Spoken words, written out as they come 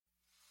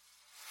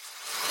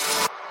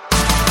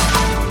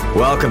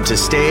Welcome to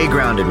Stay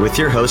Grounded with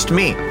your host,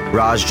 me,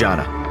 Raj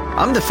Jana.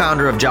 I'm the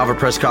founder of Java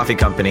Press Coffee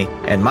Company,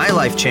 and my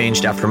life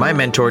changed after my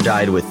mentor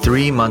died with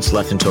 3 months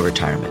left until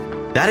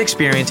retirement. That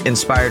experience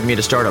inspired me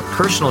to start a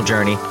personal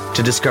journey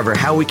to discover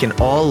how we can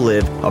all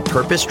live a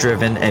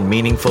purpose-driven and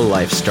meaningful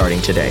life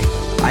starting today.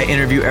 I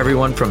interview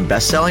everyone from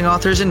best-selling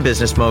authors and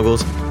business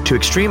moguls to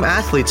extreme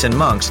athletes and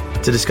monks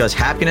to discuss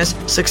happiness,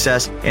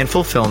 success, and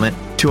fulfillment,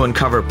 to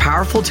uncover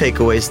powerful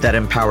takeaways that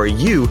empower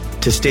you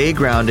to stay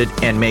grounded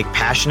and make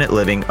passionate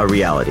living a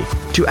reality.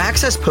 To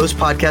access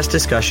post-podcast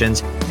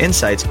discussions,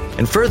 insights,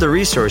 and further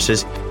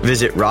resources,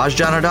 visit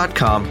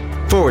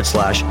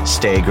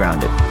rajjana.com/stay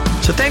grounded.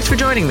 So thanks for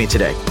joining me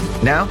today.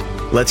 Now,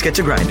 let's get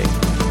to grinding.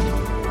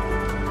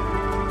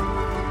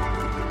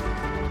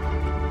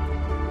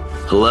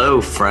 Hello,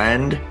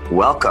 friend.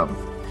 Welcome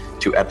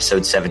to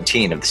episode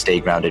 17 of the Stay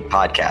Grounded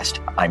podcast.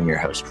 I'm your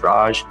host,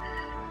 Raj,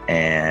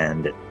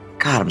 and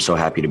God, I'm so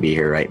happy to be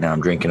here right now.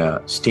 I'm drinking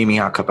a steaming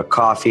hot cup of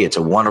coffee. It's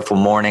a wonderful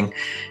morning,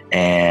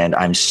 and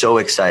I'm so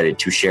excited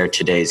to share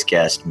today's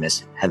guest,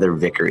 Miss Heather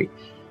Vickery.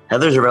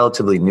 Heather's a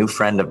relatively new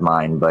friend of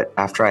mine, but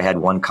after I had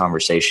one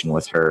conversation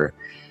with her,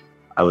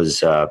 I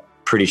was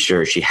pretty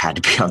sure she had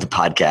to be on the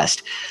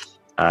podcast.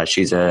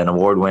 She's an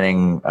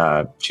award-winning,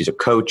 she's a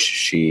coach,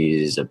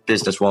 she's a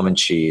businesswoman,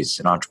 she's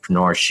an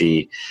entrepreneur.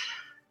 She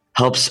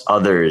helps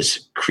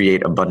others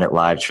create abundant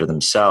lives for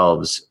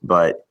themselves,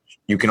 but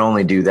you can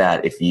only do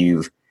that if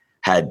you've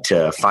had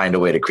to find a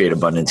way to create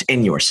abundance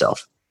in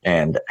yourself.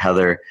 And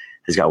Heather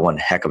has got one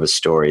heck of a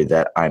story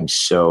that I'm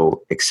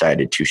so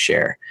excited to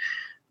share.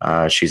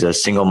 She's a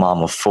single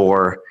mom of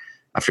 4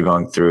 after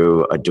going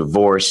through a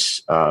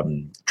divorce,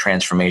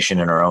 transformation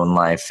in her own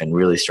life, and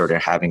really sort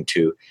of having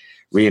to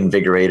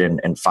reinvigorate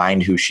and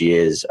find who she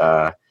is.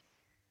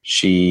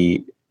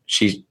 She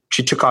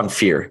took on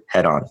fear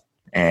head on.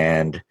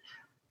 And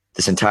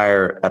this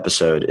entire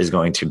episode is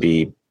going to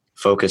be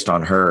focused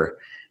on her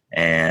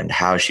and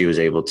how she was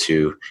able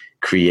to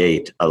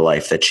create a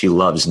life that she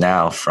loves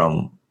now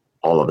from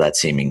all of that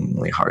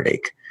seemingly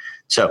heartache.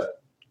 So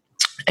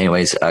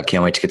anyways, I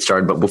can't wait to get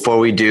started. But before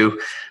we do,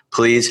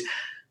 please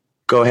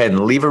go ahead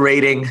and leave a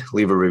rating,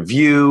 leave a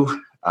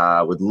review.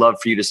 Would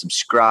love for you to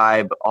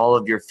subscribe. All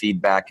of your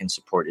feedback and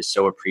support is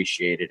so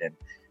appreciated. And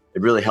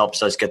it really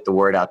helps us get the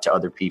word out to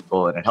other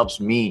people. And it helps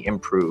me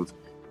improve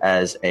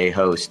as a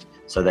host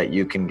so that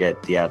you can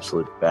get the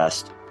absolute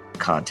best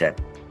content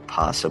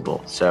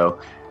possible. So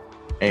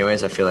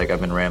anyways, I feel like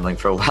I've been rambling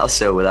for a while.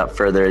 So without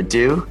further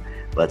ado,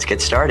 let's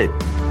get started.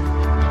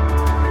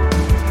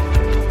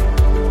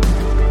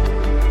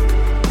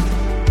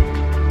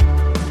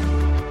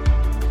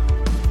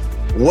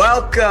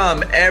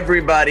 Welcome,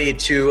 everybody,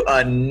 to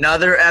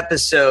another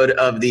episode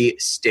of the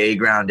Stay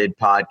Grounded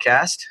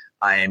podcast.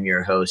 I am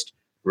your host,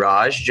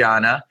 Raj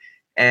Jana,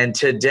 and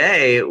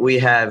today we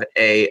have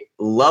a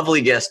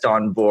lovely guest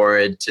on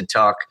board to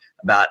talk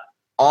about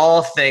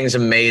all things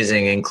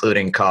amazing,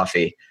 including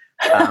coffee.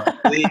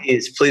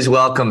 Please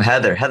welcome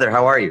Heather. Heather,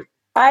 how are you?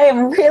 I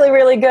am really,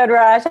 really good,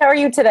 Raj. How are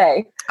you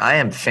today? I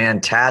am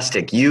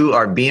fantastic. You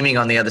are beaming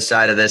on the other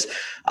side of this.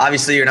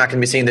 Obviously, you're not going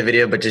to be seeing the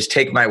video, but just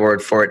take my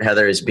word for it.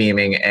 Heather is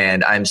beaming,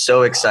 and I'm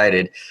so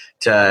excited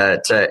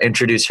to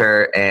introduce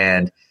her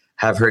and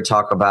have her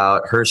talk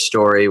about her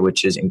story,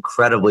 which is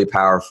incredibly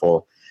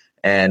powerful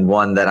and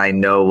one that I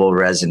know will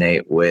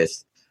resonate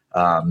with.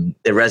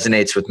 It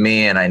resonates with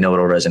me, and I know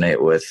it'll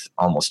resonate with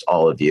almost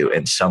all of you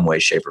in some way,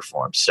 shape, or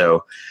form.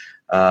 So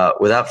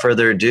without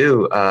further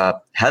ado,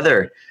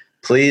 Heather,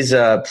 please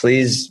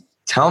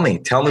tell me,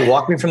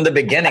 walk me from the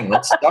beginning.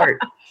 Let's start.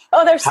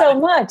 Oh, there's so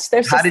much.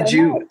 How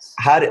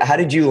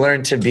did you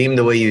learn to beam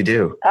the way you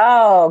do?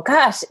 Oh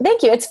gosh,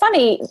 thank you. It's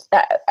funny,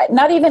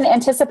 not even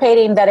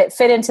anticipating that it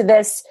fit into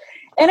this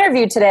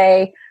interview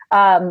today.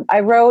 I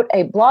wrote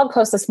a blog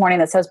post this morning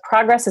that says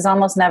progress is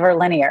almost never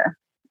linear.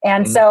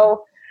 And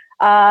so,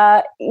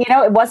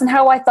 it wasn't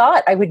how I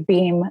thought I would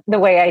beam the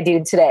way I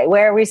do today.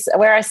 Where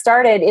I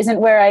started isn't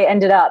where I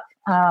ended up.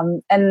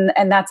 And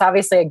that's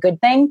obviously a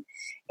good thing.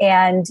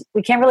 And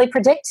we can't really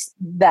predict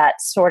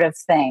that sort of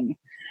thing.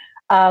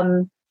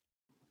 I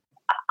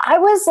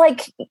was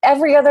like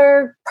every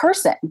other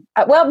person.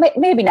 Well,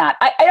 maybe not.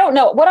 I don't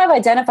know. What I've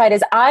identified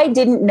is I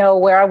didn't know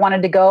where I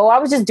wanted to go. I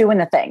was just doing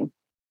the thing.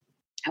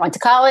 I went to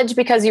college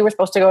because you were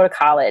supposed to go to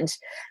college.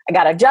 I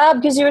got a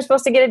job because you were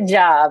supposed to get a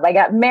job. I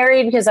got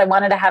married because I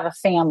wanted to have a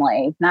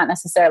family, not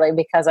necessarily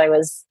because I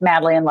was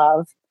madly in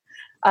love.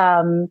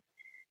 And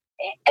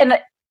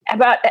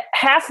about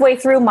halfway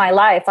through my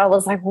life, I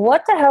was like,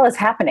 what the hell is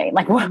happening?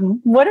 Like,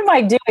 what am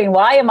I doing?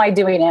 Why am I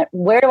doing it?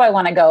 Where do I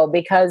want to go?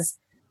 Because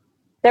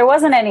there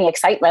wasn't any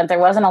excitement. There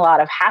wasn't a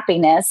lot of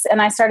happiness.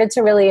 And I started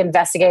to really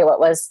investigate what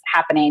was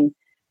happening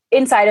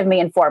inside of me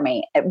and for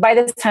me. By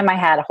this time, I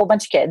had a whole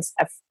bunch of kids.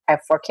 I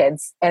have 4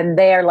 kids, and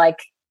they are like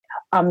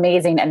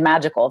amazing and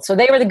magical. So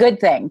they were the good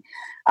thing.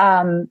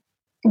 But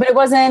it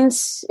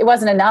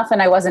wasn't enough.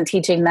 And I wasn't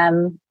teaching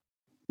them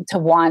to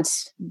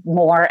want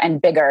more and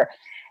bigger.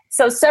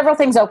 So several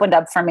things opened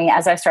up for me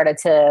as I started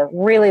to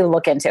really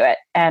look into it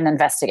and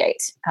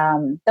investigate.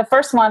 The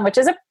first one, which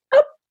is a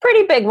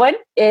pretty big one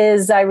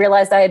is I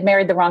realized I had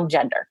married the wrong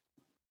gender.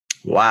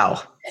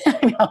 Wow.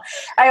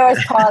 I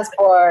always pause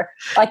for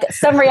like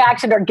some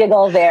reaction or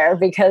giggle there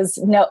because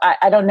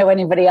I don't know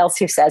anybody else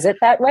who says it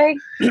that way.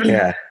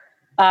 Yeah.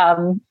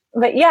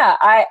 But yeah,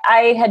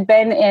 I had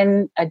been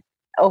in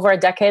over a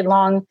decade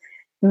long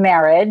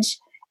marriage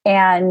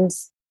and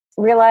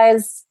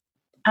realized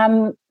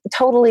I'm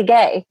totally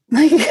gay,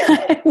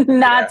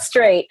 not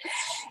straight.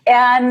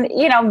 And,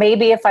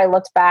 maybe if I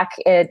looked back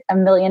at a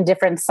million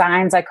different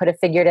signs, I could have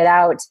figured it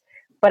out.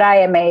 But I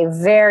am a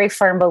very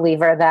firm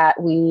believer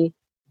that we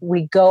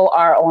go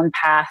our own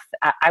path.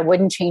 I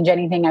wouldn't change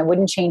anything. I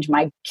wouldn't change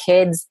my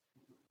kids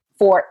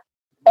for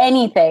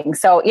anything.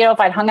 So, if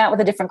I'd hung out with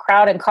a different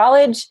crowd in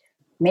college,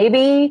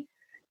 maybe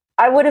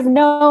I would have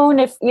known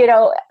if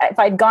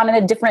I'd gone in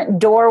a different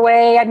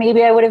doorway,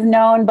 maybe I would have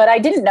known, but I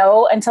didn't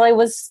know until I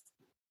was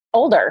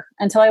older,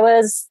 until I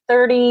was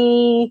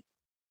 30.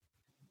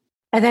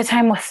 At that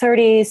time, was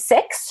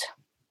 36.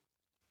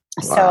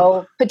 Wow.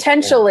 So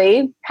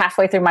potentially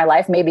halfway through my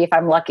life, maybe if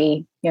I'm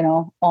lucky,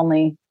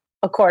 only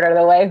a quarter of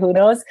the way, who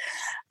knows?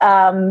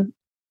 And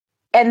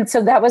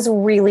so that was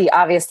really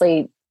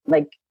obviously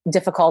like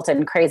difficult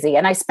and crazy.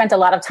 And I spent a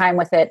lot of time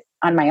with it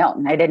on my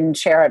own. I didn't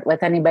share it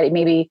with anybody.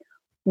 Maybe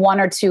one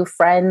or two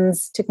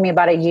friends. Took me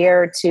about a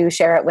year to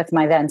share it with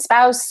my then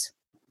spouse,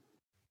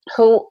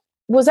 who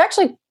was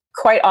actually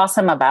quite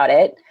awesome about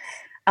it.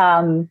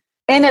 In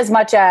as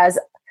much as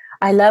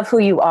I love who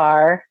you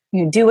are,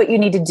 you do what you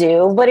need to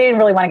do, but I didn't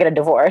really want to get a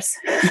divorce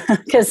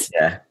because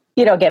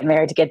you don't get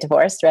married to get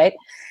divorced, right?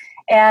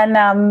 And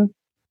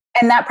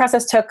that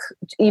process took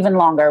even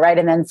longer, right?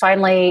 And then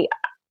finally,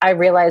 I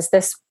realized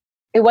it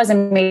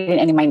wasn't meeting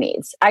any of my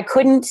needs. I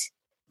couldn't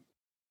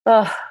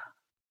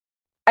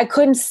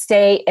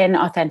stay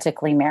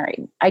inauthentically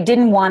married. I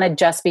didn't want to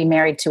just be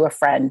married to a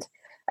friend.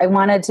 I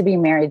wanted to be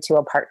married to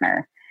a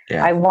partner.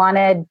 Yeah. I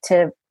wanted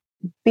to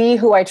be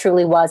who I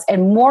truly was.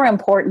 And more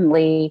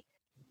importantly,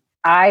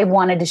 I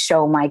wanted to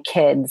show my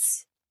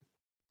kids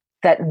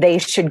that they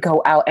should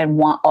go out and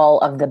want all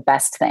of the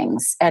best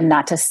things and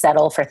not to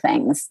settle for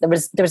things. There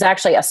was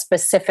actually a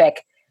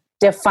specific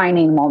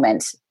defining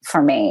moment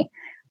for me.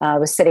 I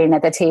was sitting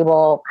at the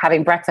table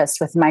having breakfast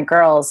with my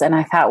girls, and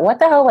I thought, what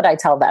the hell would I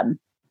tell them?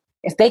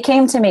 If they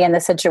came to me in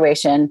this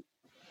situation,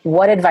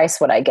 what advice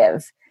would I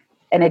give?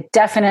 And it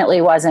definitely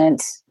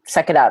wasn't,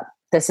 suck it up.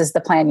 This is the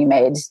plan you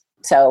made,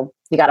 so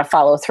you got to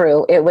follow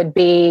through. It would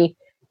be,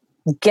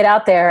 get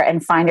out there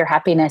and find your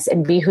happiness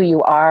and be who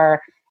you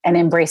are and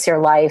embrace your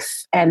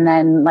life. And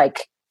then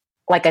like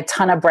a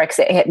ton of bricks,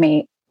 it hit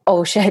me.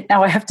 Oh shit,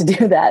 now I have to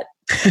do that.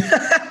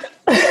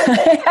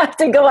 I have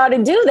to go out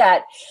and do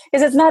that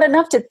because it's not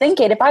enough to think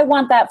it. If I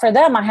want that for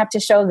them, I have to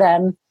show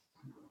them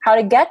how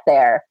to get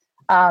there.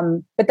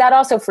 But that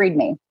also freed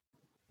me.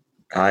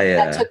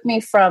 That took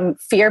me from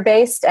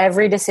fear-based,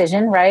 every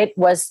decision, right,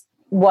 was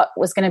what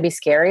was going to be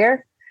scarier,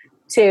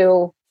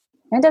 to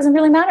it doesn't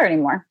really matter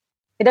anymore.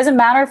 It doesn't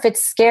matter if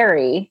it's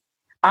scary.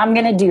 I'm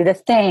going to do the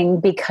thing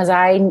because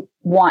I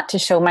want to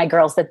show my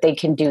girls that they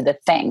can do the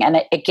thing.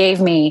 And it gave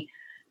me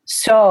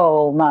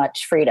so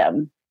much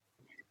freedom.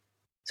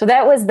 So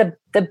that was the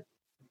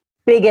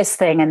biggest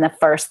thing and the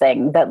first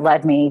thing that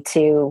led me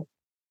to,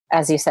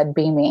 as you said,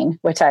 be mean,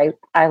 which I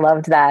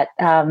loved that.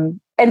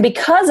 And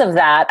because of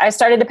that, I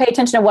started to pay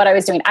attention to what I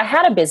was doing. I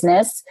had a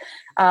business,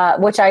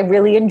 which I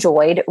really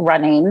enjoyed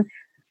running,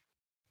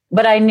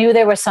 but I knew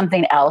there was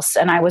something else.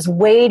 And I was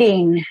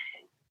waiting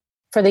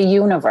for the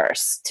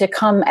universe to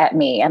come at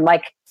me and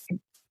like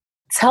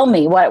tell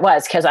me what it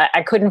was, because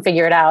I couldn't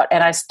figure it out.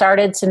 And I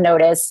started to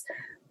notice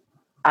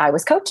I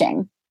was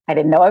coaching. I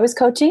didn't know I was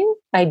coaching.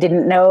 I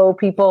didn't know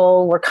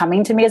people were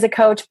coming to me as a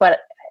coach.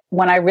 But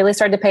when I really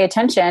started to pay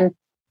attention,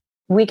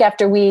 week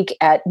after week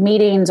at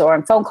meetings or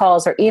on phone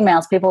calls or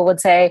emails, people would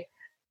say,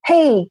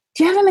 hey,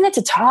 do you have a minute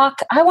to talk?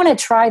 I want to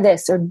try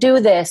this or do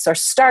this or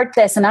start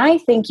this. And I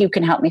think you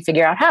can help me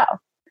figure out how.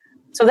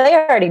 So they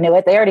already knew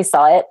it. They already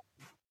saw it.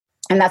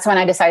 And that's when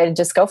I decided to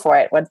just go for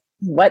it.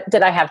 What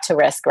did I have to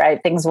risk,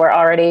 right? Things were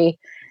already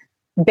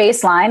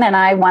baseline and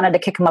I wanted to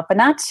kick them up a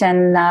notch.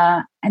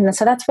 And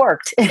so that's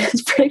worked.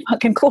 It's pretty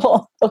fucking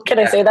cool. Oh, can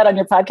I say that on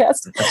your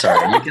podcast? That's all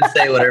right. You can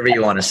say whatever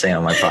you want to say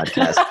on my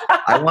podcast.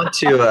 I want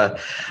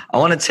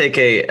to take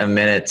a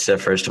minute to,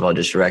 first of all,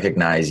 just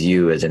recognize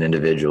you as an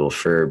individual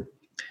for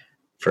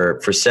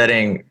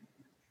setting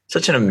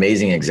such an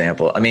amazing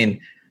example. I mean,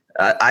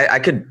 I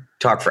could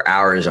talk for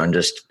hours on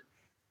just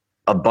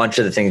a bunch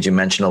of the things you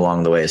mentioned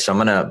along the way. So I'm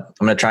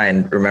gonna try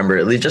and remember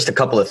at least just a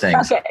couple of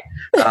things.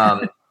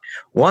 Okay.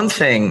 One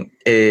thing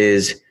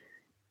is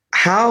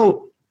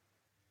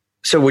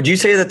so would you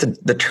say that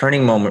the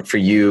turning moment for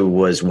you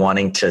was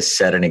wanting to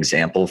set an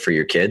example for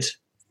your kids?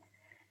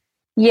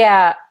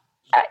 Yeah.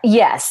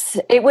 Yes.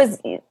 It was,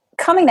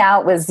 coming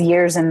out was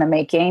years in the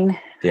making.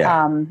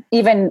 Yeah.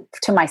 Even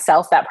to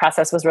myself, that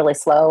process was really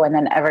slow, and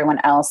then everyone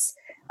else.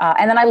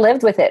 And then I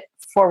lived with it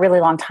for a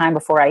really long time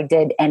before I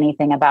did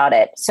anything about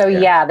it. So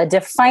yeah, the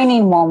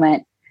defining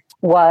moment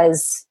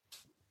was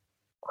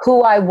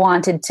who I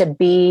wanted to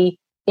be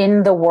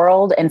in the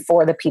world and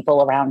for the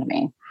people around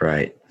me.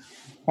 Right.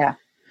 Yeah.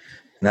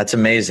 That's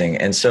amazing.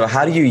 And so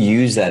how do you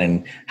use that,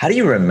 and how do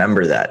you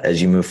remember that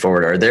as you move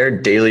forward? Are there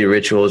daily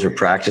rituals or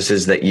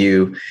practices that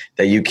you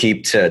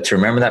keep to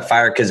remember that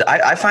fire? Because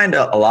I find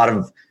a lot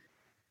of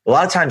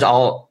times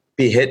I'll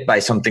be hit by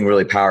something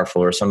really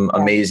powerful or some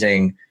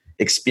amazing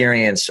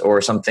experience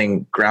or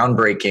something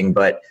groundbreaking,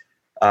 but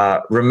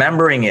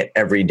remembering it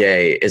every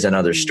day is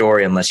another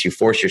story unless you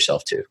force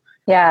yourself to.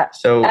 Yeah.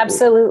 So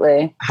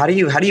absolutely. How do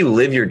you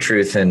live your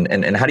truth,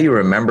 and how do you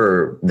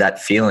remember that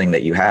feeling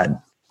that you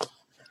had?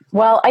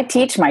 Well, I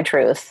teach my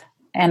truth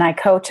and I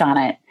coach on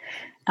it,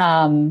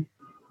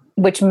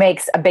 which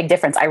makes a big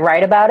difference. I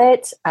write about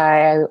it.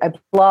 I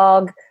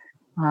blog.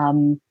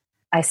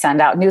 I send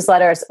out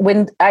newsletters.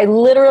 When I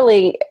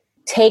literally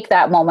take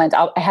that moment,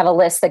 I have a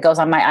list that goes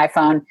on my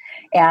iPhone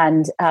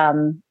and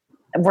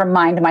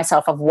remind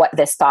myself of what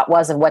this thought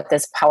was, of what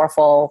this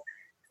powerful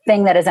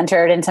thing that has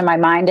entered into my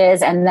mind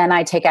is. And then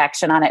I take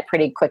action on it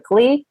pretty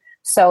quickly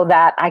so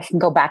that I can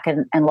go back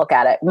and look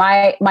at it.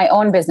 My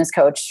own business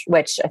coach,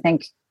 which I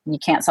think you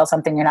can't sell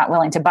something you're not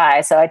willing to buy.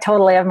 So I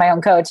totally have my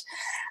own coach.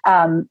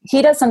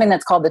 He does something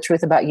that's called the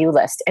Truth About You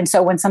list. And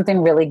so when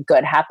something really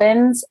good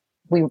happens,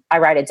 I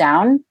write it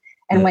down.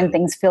 And when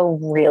things feel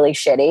really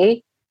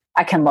shitty,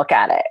 I can look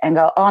at it and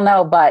go, oh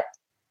no, but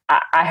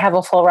I have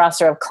a full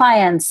roster of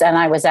clients and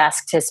I was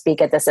asked to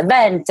speak at this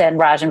event and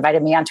Raj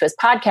invited me onto his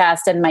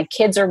podcast and my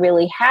kids are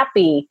really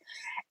happy.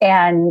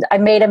 And I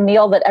made a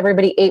meal that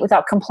everybody ate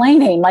without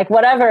complaining, like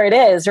whatever it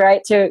is,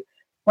 right? To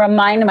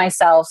remind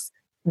myself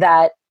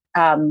that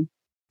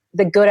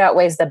the good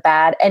outweighs the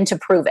bad and to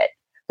prove it.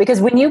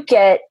 Because when you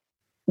get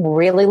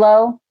really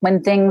low,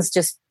 when things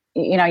just,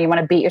 you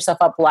want to beat yourself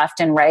up left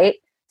and right,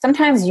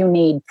 sometimes you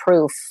need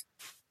proof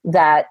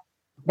that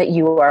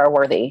you are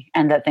worthy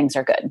and that things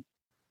are good.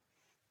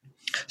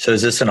 So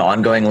is this an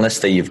ongoing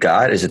list that you've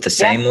got? Is it the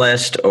same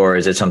list or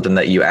is it something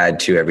that you add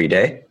to every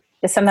day?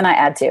 It's something I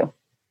add to.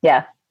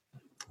 Yeah.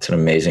 It's an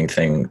amazing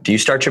thing. Do you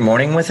start your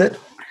morning with it?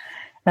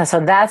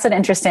 So that's an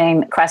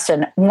interesting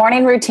question.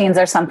 Morning routines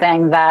are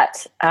something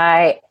that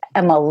I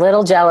am a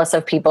little jealous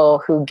of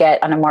people who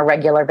get on a more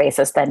regular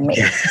basis than me.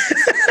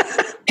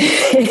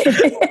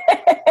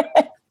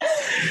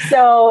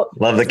 So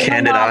love the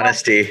candid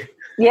honesty.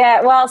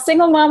 Yeah. Well,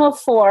 single mom of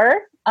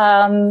 4,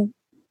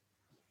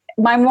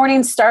 my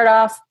mornings start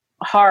off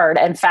hard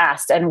and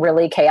fast and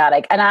really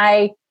chaotic. And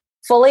I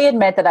fully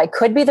admit that I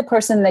could be the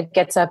person that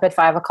gets up at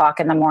 5 o'clock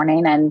in the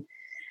morning and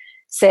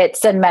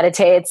sits and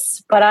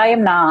meditates, but I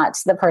am not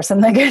the person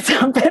that gets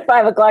up at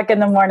 5 o'clock in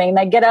the morning.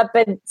 I get up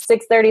at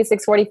 6:30,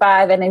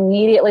 6:45 and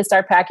immediately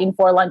start packing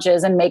 4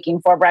 lunches and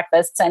making 4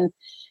 breakfasts and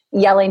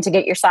yelling to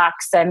get your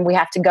socks and we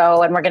have to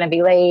go and we're going to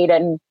be late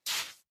and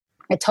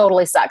it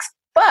totally sucks.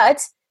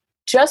 But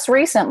just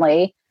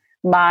recently,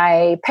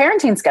 my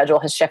parenting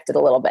schedule has shifted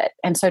a little bit.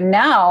 And so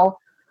now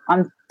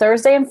on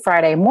Thursday and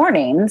Friday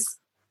mornings,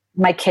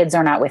 my kids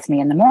are not with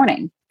me in the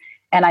morning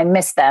and I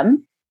miss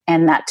them.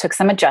 And that took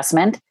some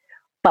adjustment,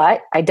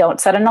 but I don't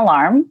set an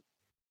alarm.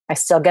 I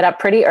still get up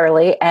pretty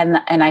early and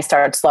I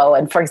start slow.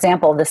 And for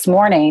example, this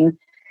morning,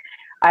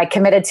 I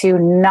committed to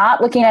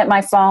not looking at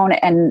my phone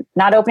and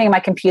not opening my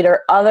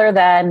computer other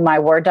than my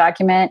Word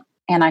document.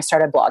 And I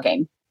started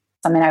blogging,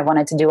 something I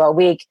wanted to do all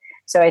week.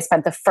 So I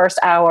spent the first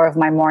hour of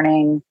my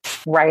morning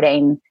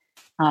writing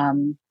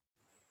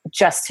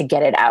just to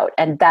get it out.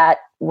 And that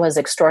was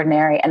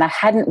extraordinary. And I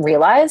hadn't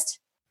realized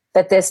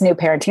that this new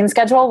parenting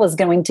schedule was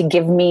going to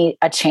give me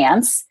a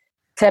chance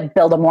to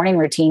build a morning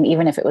routine,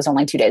 even if it was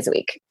only 2 days a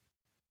week.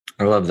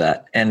 I love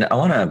that. And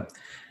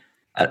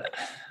I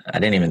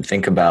didn't even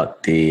think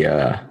about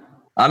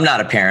I'm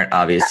not a parent,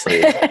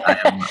 obviously.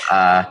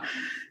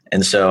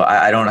 And so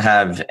I don't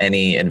have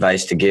any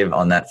advice to give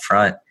on that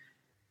front,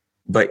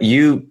 but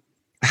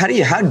how do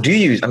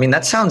you, I mean,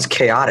 that sounds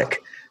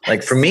chaotic.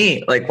 Like for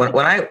me, like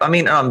when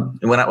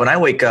I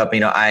wake up,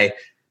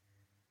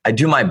 I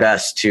do my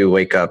best to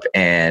wake up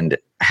and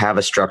have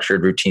a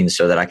structured routine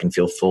so that I can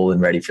feel full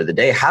and ready for the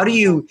day. How do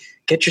you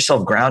get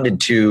yourself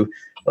grounded to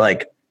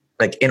like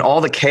in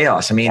all the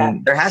chaos? I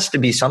mean, there has to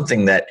be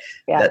something that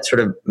sort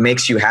of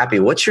makes you happy.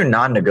 What's your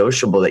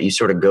non-negotiable that you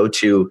sort of go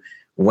to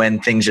when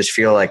things just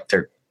feel like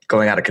they're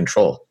going out of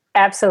control?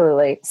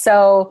 Absolutely.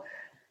 So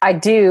I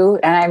do,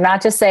 and I'm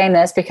not just saying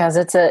this because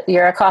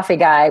you're a coffee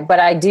guy, but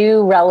I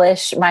do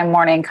relish my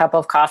morning cup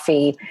of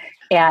coffee.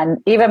 And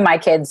even my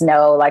kids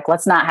know, like,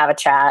 let's not have a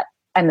chat.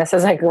 And this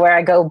is like where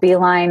I go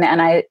beeline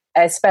and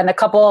I spend a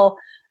couple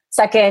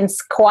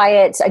seconds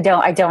quiet. I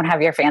don't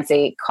have your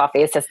fancy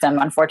coffee system,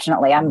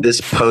 unfortunately.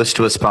 This post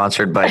was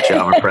sponsored by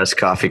Java Press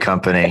Coffee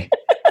Company.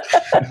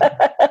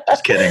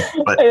 Just kidding.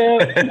 But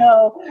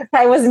no,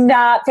 I was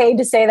not paid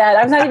to say that.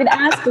 I was not even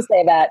asked to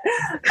say that.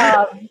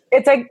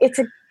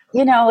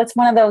 It's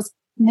one of those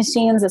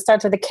machines that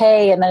starts with a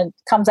K and then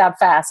comes out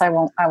fast. I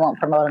won't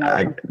promote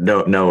another.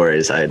 No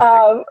worries.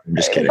 I'm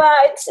just kidding.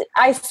 But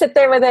I sit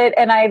there with it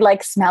and I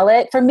like smell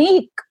it. For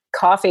me,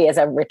 coffee is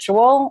a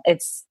ritual.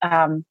 It's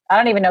I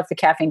don't even know if the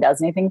caffeine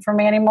does anything for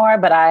me anymore,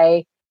 but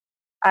I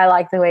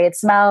like the way it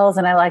smells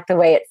and I like the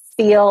way it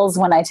feels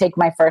when I take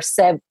my first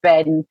sip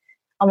and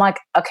I'm like,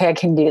 okay, I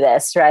can do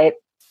this, right?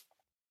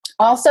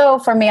 Also,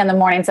 for me, on the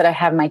mornings that I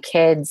have my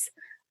kids,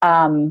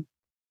 that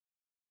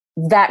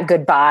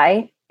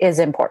goodbye is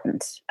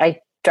important. I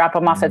drop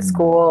them off at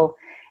school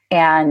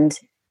and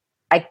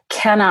I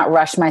cannot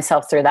rush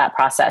myself through that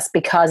process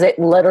because it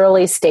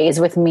literally stays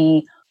with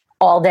me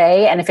all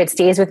day. And if it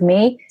stays with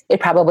me, it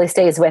probably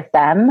stays with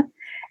them.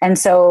 And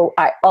so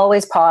I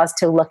always pause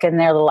to look in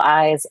their little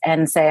eyes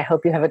and say, I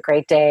hope you have a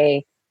great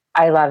day.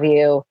 I love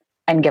you,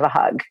 and give a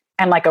hug.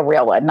 And like a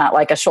real one, not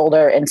like a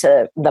shoulder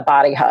into the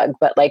body hug,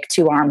 but like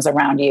two arms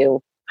around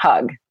you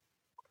hug,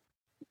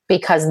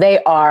 because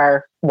they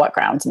are what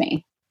grounds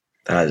me.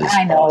 That is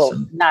I know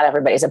awesome. Not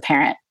everybody's a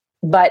parent,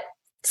 but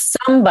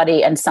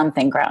somebody and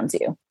something grounds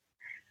you.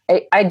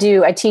 I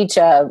teach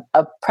a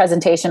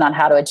presentation on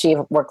how to achieve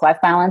work-life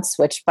balance,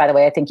 which, by the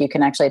way, I think you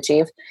can actually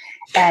achieve.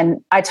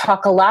 And I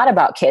talk a lot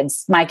about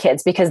my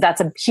kids, because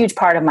that's a huge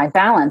part of my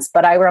balance.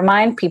 But I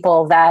remind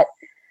people that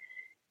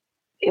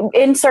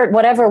insert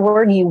whatever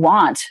word you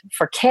want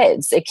for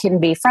kids. It can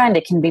be friend,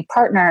 it can be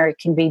partner, it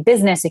can be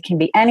business, it can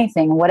be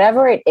anything.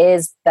 Whatever it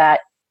is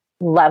that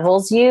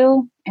levels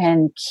you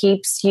and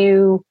keeps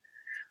you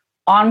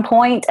on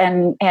point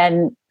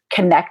and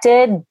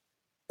connected,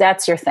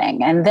 that's your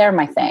thing, and they're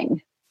my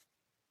thing.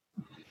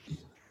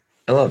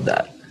 I love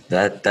that.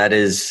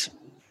 That's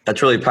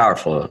really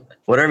powerful.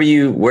 Wherever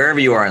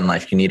you are in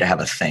life, you need to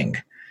have a thing.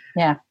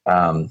 Yeah.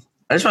 I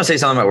just want to say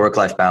something about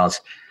work-life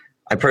balance.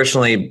 I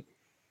personally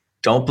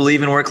don't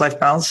believe in work-life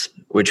balance,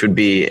 which would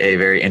be a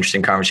very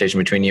interesting conversation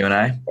between you and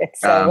I. It's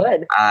so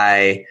good.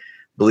 I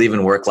believe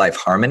in work-life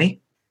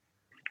harmony.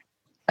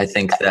 I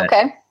think that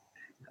okay.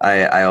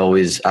 I've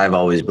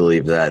always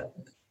believed that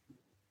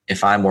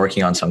if I'm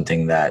working on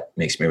something that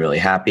makes me really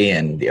happy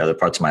and the other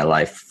parts of my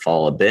life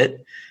fall a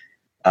bit,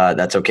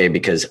 that's okay,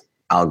 because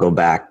I'll go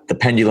back. The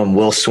pendulum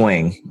will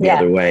swing the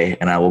other way,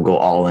 and I will go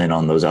all in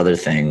on those other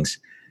things.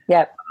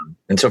 Yep.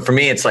 And so for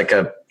me, it's like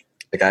I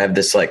have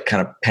this like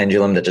kind of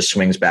pendulum that just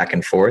swings back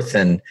and forth,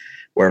 and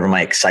wherever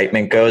my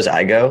excitement goes,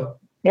 I go.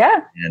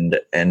 Yeah.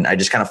 And I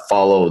just kind of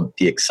follow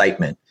the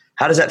excitement.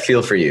 How does that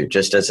feel for you?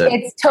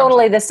 It's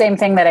totally the same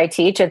thing that I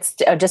teach. It's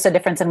just a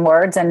difference in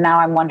words. And now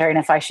I'm wondering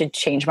if I should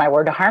change my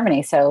word to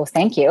harmony. So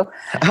thank you.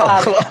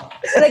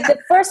 Like the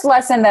first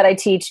lesson that I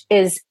teach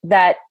is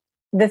that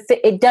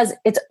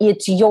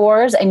it's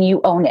yours and you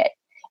own it,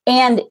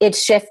 and it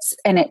shifts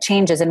and it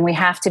changes, and we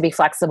have to be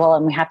flexible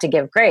and we have to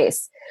give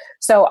grace.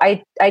 So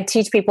I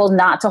teach people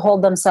not to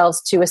hold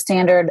themselves to a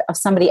standard of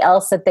somebody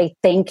else that they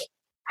think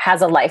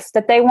has a life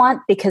that they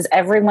want, because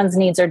everyone's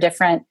needs are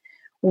different.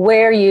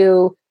 Where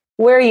you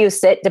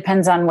sit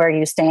depends on where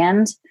you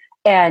stand,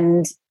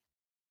 and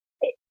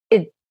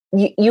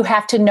you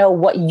have to know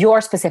what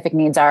your specific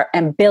needs are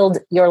and build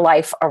your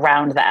life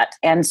around that.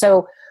 And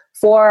so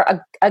for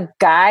a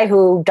guy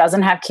who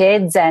doesn't have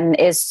kids and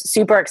is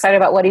super excited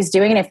about what he's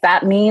doing, if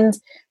that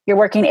means you're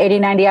working 80,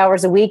 90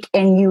 hours a week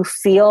and you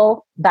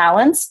feel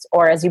balanced,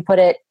 or as you put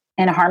it,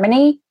 in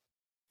harmony,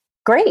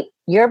 great.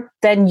 You're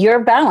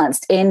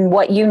balanced in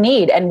what you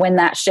need. And when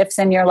that shifts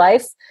in your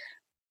life,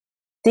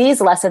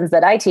 these lessons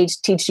that I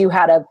teach you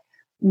how to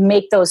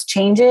make those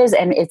changes,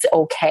 and it's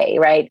okay,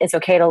 right? It's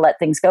okay to let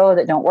things go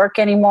that don't work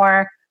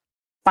anymore,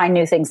 find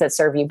new things that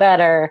serve you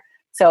better.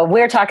 So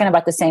we're talking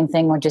about the same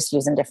thing. We're just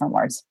using different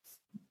words.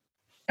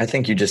 I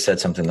think you just said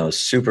something that was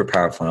super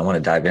powerful, and I want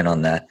to dive in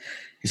on that.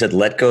 You said,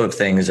 let go of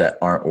things that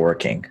aren't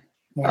working.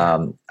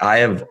 Yeah. I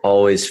have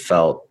always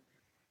felt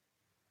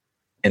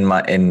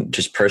in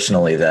just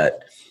personally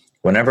that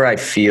whenever I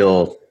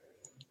feel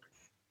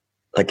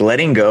like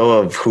letting go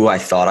of who I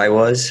thought I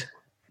was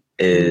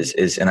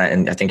is, and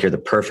I think you're the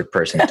perfect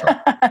person to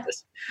talk about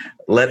this.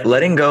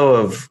 Letting go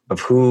of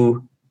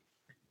who,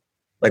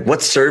 like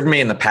what served me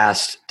in the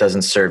past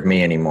doesn't serve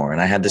me anymore.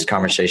 And I had this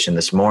conversation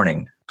this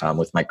morning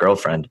with my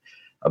girlfriend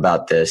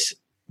about this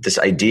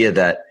idea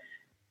that,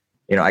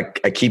 you know, I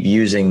keep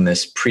using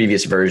this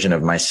previous version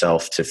of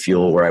myself to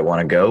fuel where I want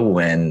to go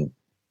when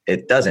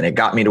it doesn't. It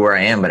got me to where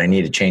I am, but I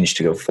need to change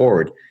to go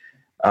forward.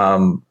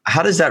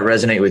 How does that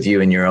resonate with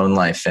you in your own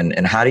life?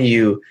 And how do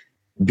you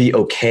be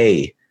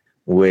okay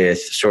with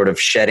sort of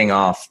shedding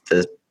off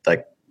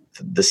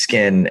the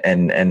skin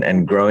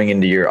and growing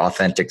into your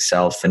authentic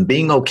self and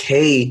being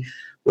okay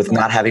with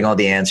not having all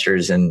the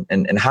answers? And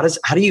how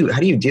do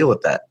you deal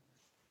with that?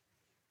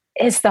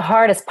 It's the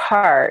hardest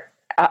part.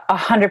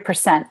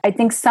 100%. I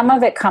think some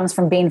of it comes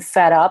from being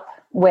fed up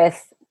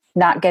with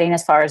not getting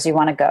as far as you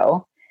want to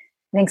go.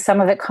 I think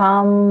some of it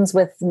comes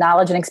with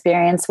knowledge and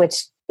experience,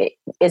 which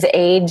is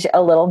age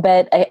a little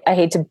bit. I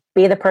hate to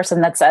be the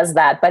person that says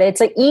that, but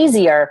it's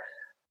easier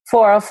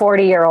for a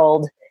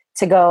 40-year-old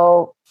to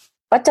go,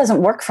 what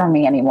doesn't work for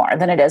me anymore,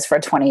 than it is for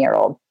a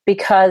 20-year-old,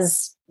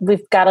 because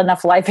we've got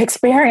enough life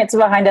experience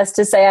behind us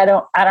to say, I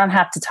don't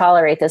have to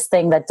tolerate this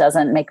thing that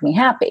doesn't make me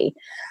happy.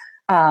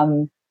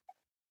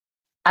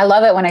 I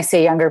love it when I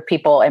see younger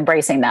people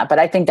embracing that, but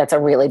I think that's a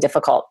really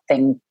difficult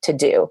thing to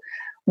do.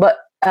 But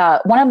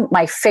one of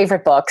my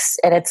favorite books,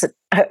 and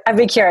I'd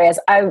be curious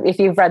if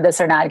you've read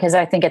this or not, because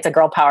I think it's a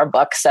girl power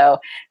book. So,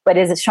 but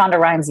is it Shonda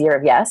Rhimes' Year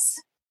of Yes?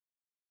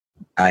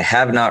 I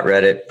have not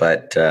read it,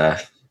 but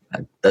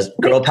does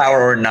girl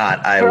power or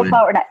not? Girl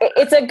power or not?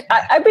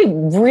 I'd be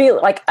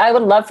real, like, I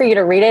would love for you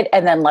to read it,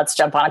 and then let's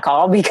jump on a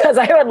call, because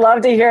I would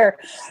love to hear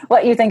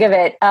what you think of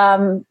it.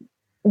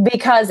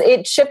 Because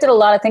it shifted a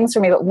lot of things for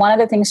me. But one of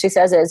the things she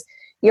says is,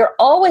 you're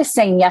always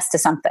saying yes to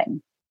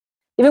something.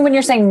 Even when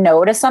you're saying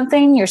no to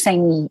something, you're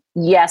saying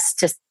yes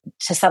to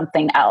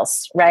something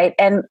else, right?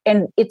 And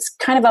it's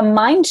kind of a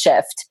mind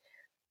shift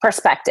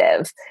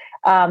perspective.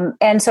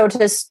 And so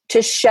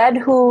to shed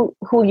who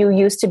you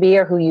used to be,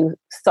 or who you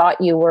thought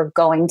you were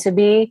going to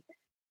be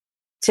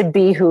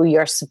who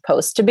you're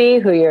supposed to be,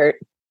 who you're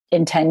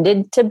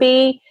intended to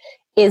be,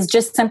 is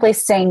just simply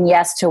saying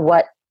yes to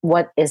what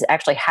is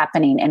actually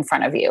happening in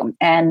front of you,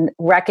 and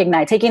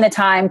taking the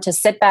time to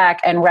sit back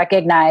and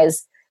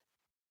recognize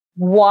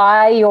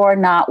why you're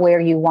not where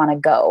you want to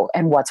go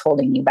and what's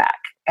holding you back.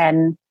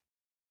 And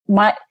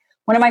one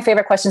of my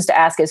favorite questions to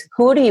ask is,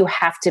 who do you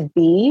have to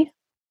be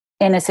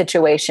in a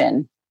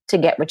situation to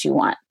get what you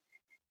want?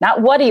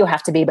 Not what do you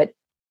have to be, but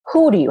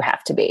who do you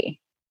have to be?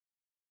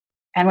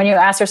 And when you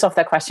ask yourself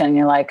that question,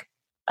 you're like,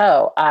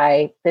 oh,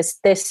 this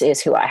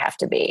is who I have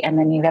to be. And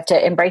then you have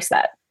to embrace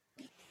that.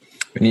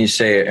 When you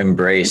say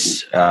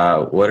embrace,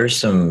 what are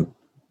some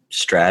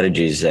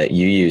strategies that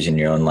you use in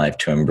your own life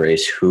to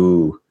embrace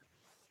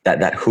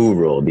that who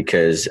role?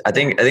 Because I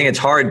think it's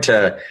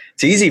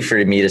it's easy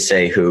for me to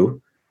say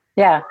who.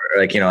 Yeah. Or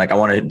like, I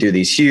want to do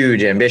these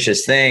huge,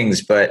 ambitious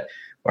things, but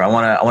or I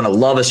want to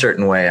love a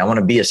certain way. I want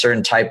to be a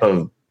certain type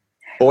of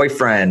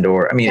boyfriend,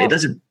 it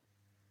doesn't.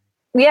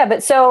 Yeah.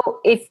 But so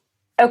if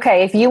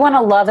you want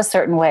to love a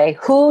certain way,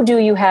 who do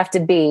you have to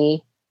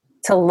be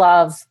to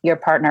love your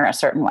partner a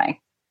certain way?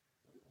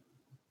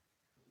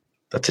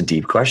 That's a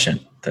deep question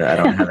that I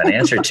don't have an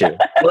answer to.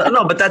 Well,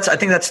 no, but I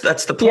think that's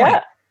the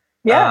point.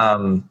 Yeah.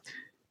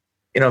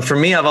 For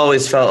me, I've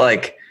always felt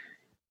like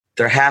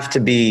there has to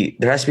be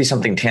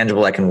something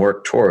tangible I can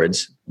work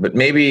towards, but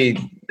maybe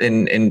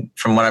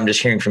from what I'm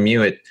just hearing from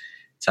you, it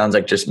sounds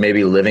like just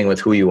maybe living with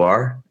who you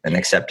are and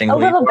accepting a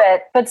little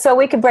bit. But so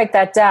we could break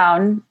that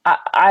down.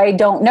 I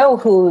don't know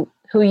who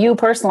you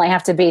personally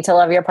have to be to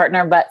love your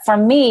partner, but for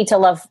me to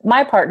love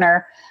my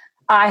partner,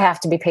 I have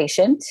to be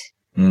patient.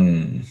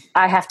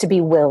 I have to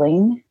be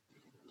willing.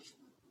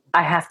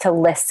 I have to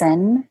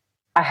listen.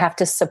 I have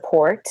to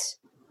support.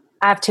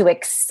 I have to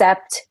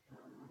accept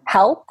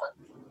help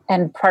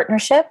and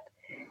partnership.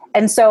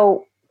 And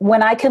so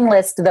when I can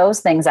list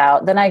those things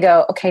out, then I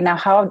go, okay, now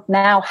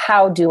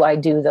how do I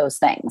do those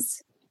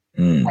things?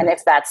 And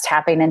if that's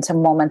tapping into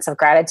moments of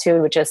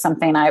gratitude, which is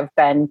something I've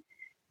been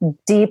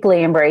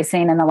deeply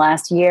embracing in the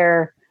last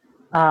year,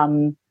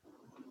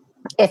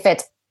 if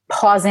it's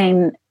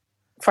pausing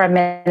for a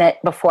minute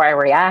before I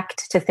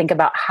react to think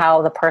about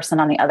how the person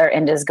on the other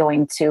end is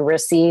going to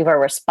receive or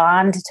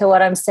respond to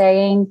what I'm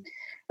saying,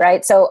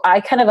 right? So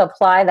I kind of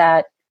apply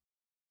that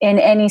in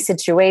any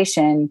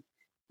situation,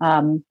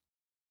 from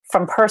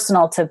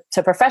personal to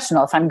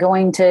professional. If I'm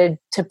going to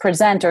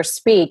present or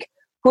speak,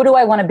 who do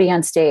I want to be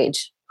on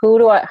stage? How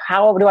do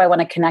I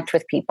want to connect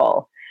with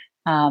people?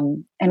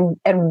 And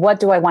what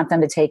do I want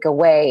them to take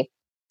away?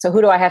 So who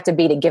do I have to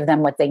be to give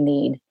them what they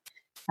need?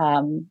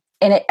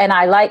 And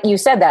I like you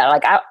said that,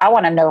 like, I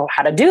want to know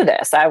how to do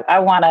this. I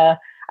want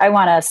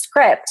a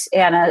script,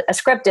 and a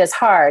script is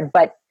hard,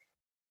 but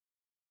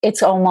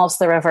it's almost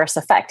the reverse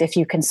effect. If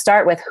you can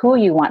start with who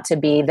you want to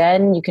be,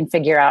 then you can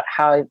figure out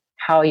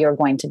how you're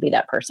going to be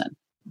that person.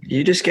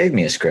 You just gave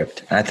me a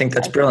script. I think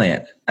that's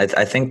brilliant.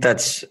 I think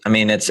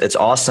it's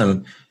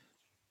awesome.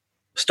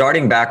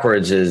 Starting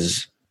backwards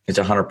is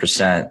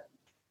 100%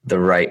 the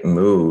right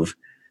move.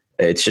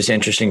 It's just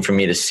interesting for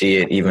me to see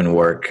it even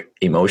work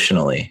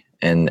emotionally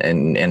and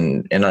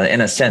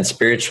in a sense,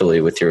 spiritually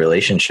with your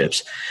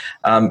relationships.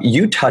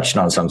 You touched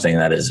on something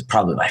that is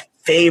probably my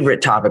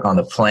favorite topic on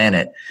the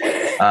planet,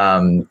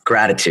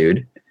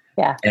 gratitude.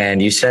 Yeah.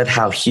 And you said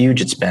how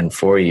huge it's been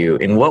for you.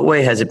 In what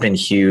way has it been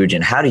huge,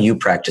 and how do you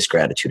practice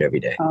gratitude every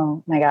day?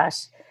 Oh my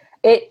gosh.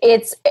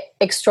 It's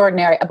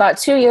extraordinary. About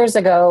 2 years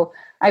ago,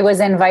 I was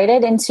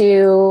invited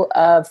into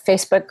a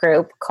Facebook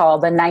group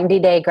called the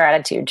 90-Day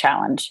Gratitude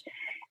Challenge.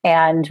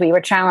 And we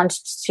were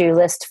challenged to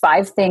list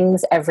 5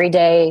 things every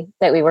day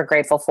that we were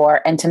grateful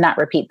for and to not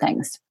repeat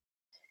things.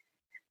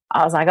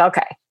 I was like,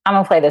 okay, I'm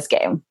going to play this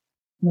game.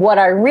 What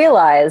I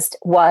realized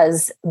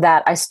was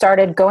that I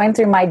started going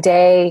through my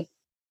day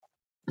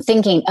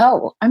thinking,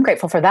 oh, I'm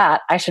grateful for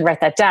that. I should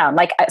write that down.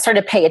 Like, I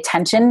started to pay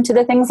attention to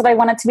the things that I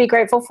wanted to be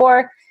grateful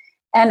for.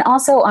 And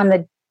also on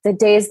the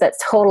days that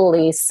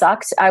totally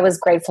sucked, I was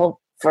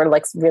grateful for,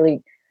 like,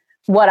 really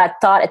what I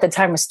thought at the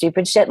time was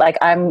stupid shit. Like,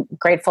 I'm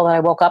grateful that I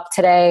woke up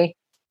today.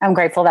 I'm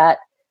grateful that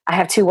I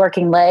have 2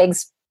 working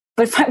legs.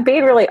 But if I'm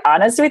being really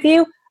honest with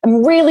you,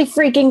 I'm really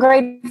freaking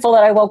grateful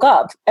that I woke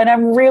up. And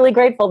I'm really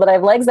grateful that I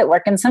have legs that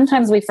work. And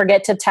sometimes we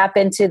forget to tap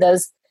into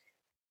those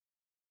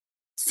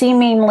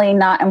seemingly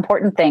not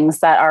important things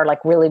that are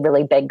like really,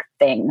 really big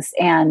things.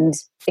 And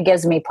it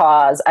gives me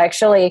pause.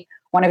 Actually,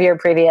 one of your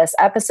previous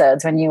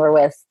episodes when you were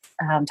with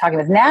talking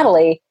with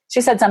Natalie,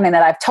 she said something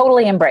that I've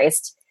totally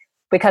embraced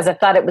because I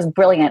thought it was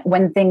brilliant.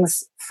 When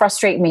things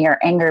frustrate me or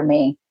anger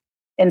me,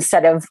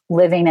 instead of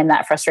living in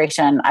that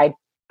frustration, I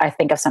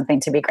think of something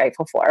to be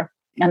grateful for.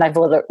 And I've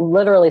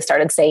literally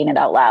started saying it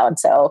out loud.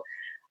 So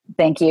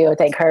thank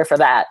her for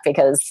that,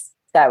 because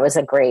that was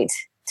a great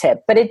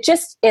tip. But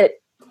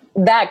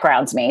that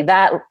grounds me.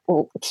 That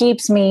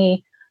keeps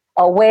me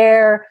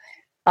aware.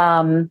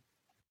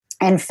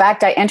 In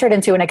fact, I entered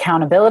into an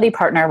accountability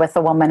partner with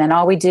a woman, and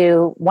all we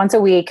do once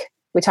a week,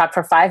 we talk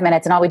for 5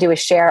 minutes, and all we do is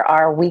share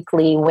our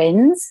weekly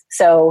wins.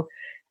 So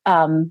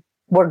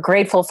we're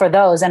grateful for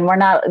those. And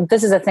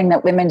this is a thing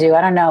that women do. I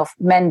don't know if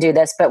men do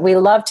this, but we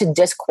love to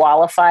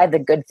disqualify the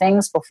good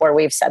things before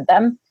we've said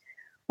them.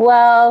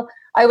 Well,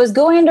 I was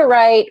going to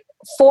write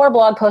 4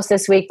 blog posts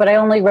this week, but I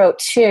only wrote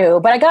 2,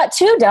 but I got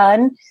 2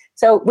 done.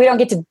 So we don't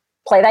get to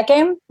play that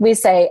game. We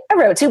say, I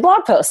wrote 2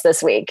 blog posts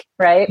this week,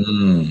 right?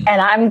 And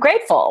I'm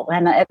grateful.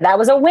 And that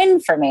was a win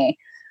for me.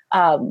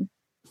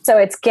 So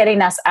it's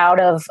getting us out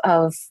of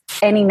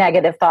any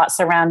negative thoughts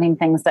surrounding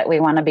things that we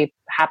want to be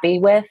happy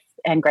with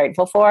and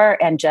grateful for,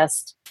 and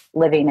just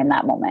living in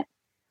that moment.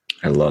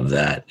 I love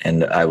that.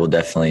 And I will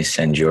definitely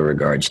send your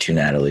regards to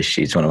Natalie.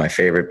 She's one of my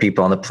favorite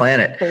people on the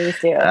planet. Please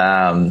do.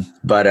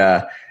 But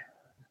I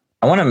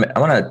want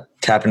to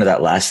tap into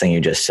that last thing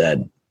you just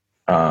said.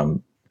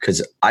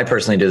 Because I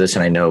personally do this,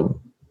 and I know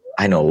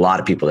a lot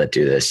of people that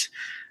do this,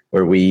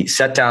 where we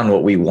set down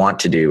what we want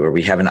to do, or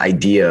we have an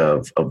idea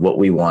of what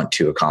we want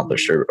to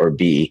accomplish or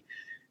be.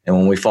 And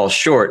when we fall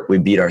short, we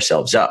beat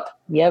ourselves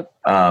up. Yep.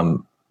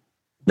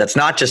 That's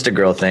not just a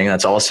girl thing.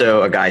 That's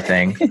also a guy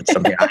thing. It's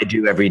something I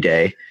do every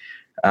day.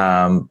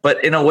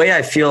 But in a way,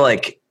 I feel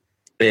like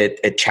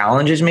it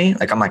challenges me.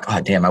 Like I'm like,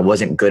 oh, damn, I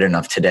wasn't good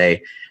enough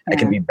today. I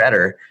can be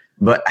better.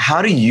 But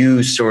how do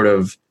you sort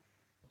of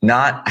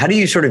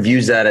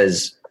use that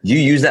as, do you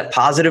use that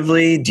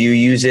positively? Do you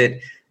use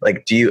it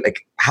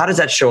how does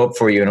that show up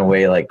for you in a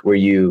way like where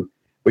you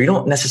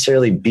don't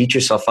necessarily beat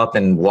yourself up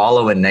and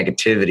wallow in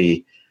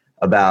negativity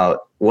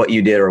about what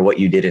you did or what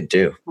you didn't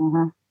do?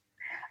 Mm-hmm.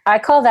 I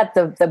call that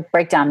the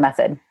breakdown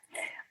method,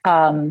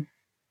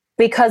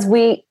 because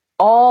we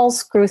all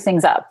screw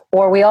things up,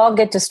 or we all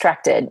get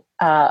distracted,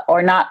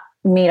 or not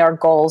meet our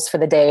goals for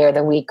the day or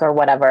the week or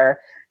whatever.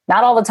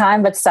 Not all the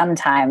time, but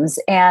sometimes.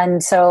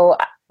 And so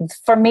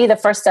for me, the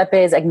first step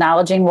is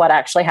acknowledging what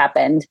actually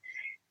happened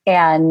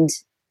and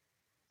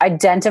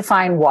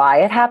identifying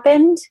why it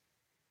happened.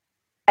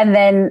 And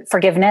then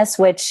forgiveness,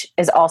 which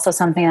is also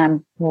something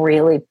I'm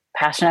really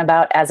passionate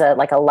about as a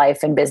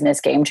life and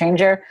business game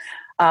changer.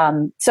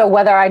 So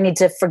whether I need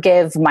to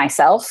forgive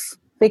myself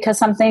because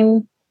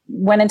something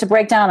went into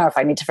breakdown, or if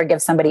I need to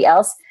forgive somebody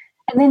else,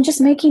 and then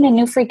just making a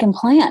new freaking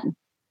plan.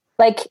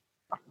 Like,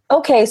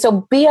 okay,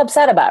 so be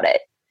upset about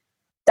it.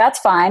 That's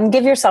fine.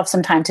 Give yourself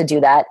some time to do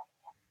that,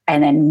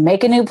 and then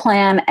make a new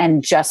plan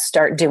and just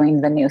start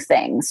doing the new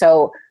thing.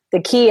 So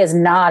the key is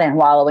not in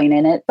wallowing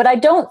in it, but I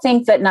don't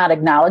think that not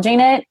acknowledging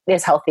it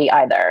is healthy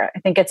either. I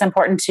think it's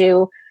important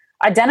to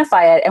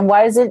identify it. And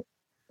why does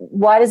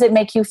it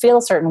make you feel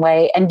a certain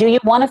way? And do you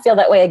want to feel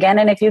that way again?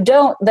 And if you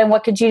don't, then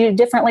what could you do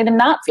differently to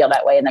not feel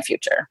that way in the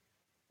future?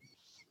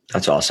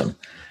 That's awesome.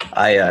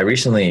 I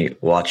recently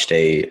watched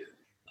I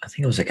think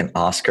it was like an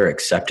Oscar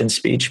acceptance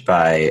speech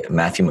by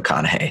Matthew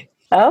McConaughey.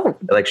 Oh,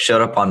 It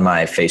showed up on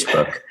my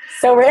Facebook.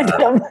 So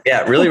random.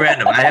 Yeah, really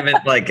random. I haven't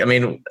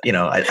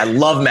I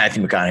love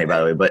Matthew McConaughey, by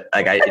the way, but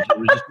it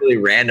was just really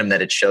random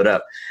that it showed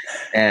up.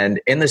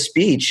 And in the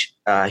speech,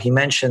 he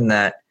mentioned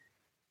that,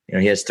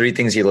 he has 3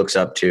 things he looks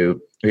up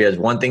to. He has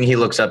one thing he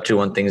looks up to,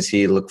 one thing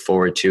he looks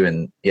forward to,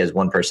 and he has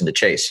one person to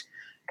chase.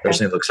 The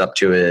person he looks up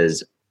to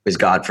is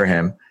God for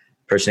him.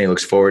 The person he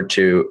looks forward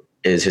to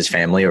is his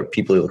family, or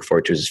people he looks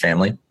forward to is his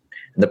family.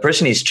 And the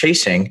person he's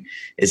chasing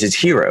is his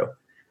hero.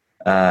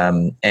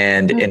 And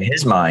in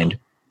his mind,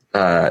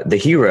 the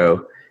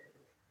hero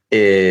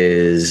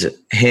is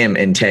him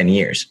in 10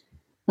 years.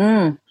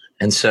 And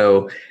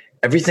so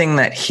everything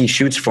that he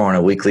shoots for on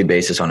a weekly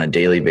basis, on a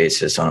daily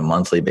basis, on a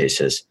monthly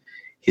basis,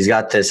 he's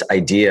got this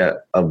idea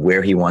of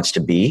where he wants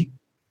to be.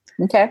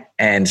 Okay.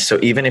 And so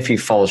even if he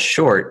falls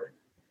short,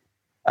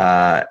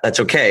 that's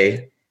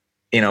okay.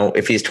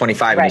 If he's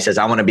 25 and he says,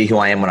 I want to be who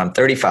I am when I'm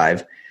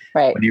 35.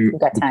 Right. When he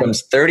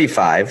becomes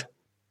 35,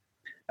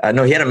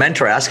 no, he had a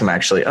mentor ask him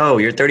actually, oh,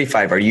 you're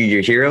 35. Are you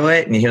your hero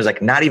yet? And he was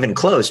like, not even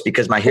close,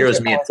 because my hero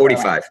is me at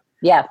 45.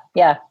 Yeah.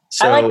 Yeah.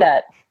 So, I like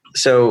that.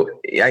 So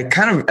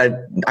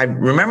I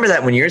remember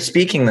that when you're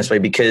speaking this way,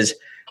 because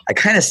I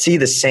kind of see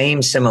the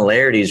same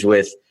similarities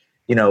with,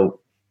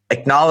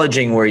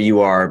 acknowledging where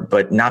you are,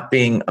 but not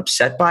being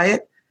upset by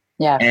it.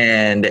 Yeah.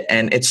 And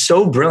it's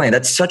so brilliant.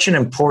 That's such an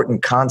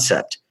important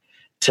concept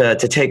to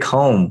take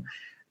home,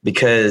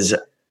 because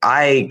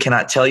I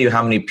cannot tell you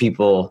how many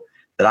people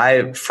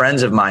that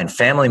friends of mine,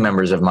 family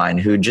members of mine,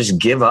 who just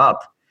give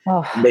up.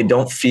 Oh. They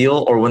don't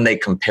feel, or when they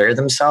compare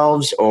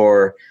themselves,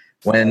 or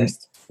when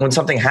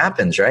something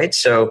happens. Right.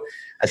 So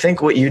I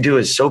think what you do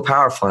is so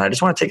powerful. And I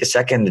just want to take a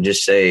second to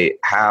just say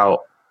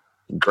how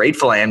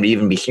grateful I am to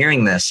even be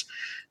hearing this.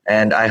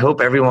 And I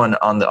hope everyone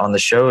on the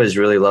show is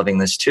really loving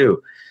this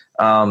too.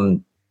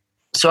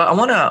 So I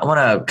want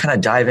to kind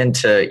of dive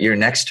into your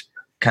next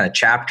kind of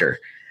chapter,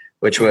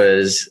 which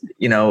was,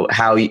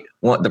 how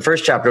the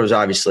first chapter was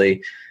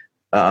obviously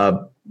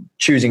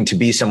choosing to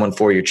be someone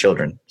for your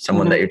children,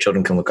 someone that your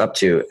children can look up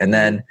to. And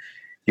then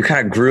you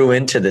kind of grew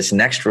into this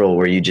next role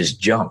where you just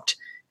jumped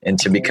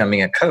into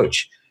becoming a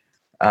coach.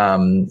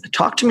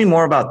 Talk to me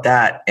more about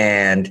that.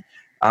 And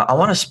I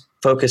want to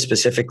focus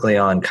specifically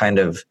on kind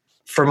of,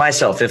 for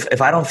myself,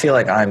 if I don't feel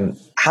like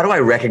how do I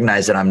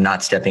recognize that I'm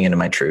not stepping into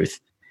my truth?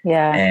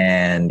 Yeah.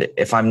 And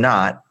if I'm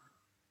not,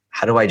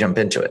 how do I jump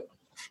into it?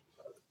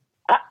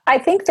 I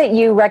think that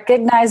you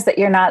recognize that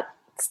you're not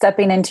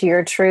stepping into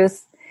your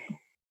truth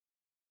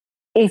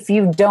if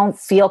you don't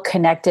feel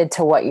connected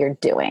to what you're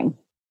doing,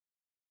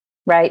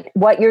 right?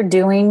 What you're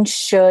doing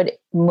should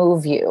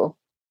move you.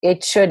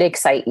 It should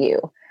excite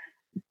you.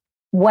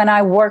 When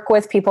I work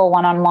with people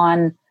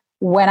one-on-one,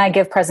 when I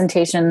give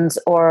presentations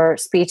or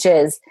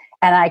speeches,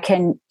 and I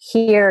can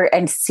hear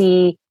and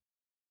see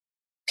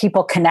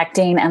people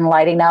connecting and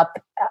lighting up,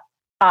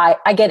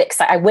 I get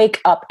excited. I wake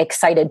up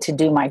excited to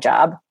do my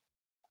job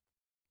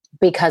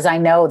because I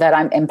know that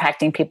I'm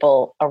impacting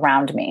people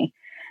around me.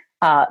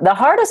 The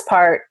hardest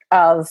part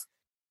of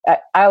I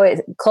always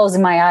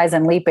closing my eyes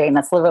and leaping,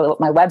 that's literally what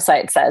my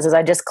website says, is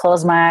I just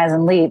close my eyes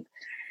and leap,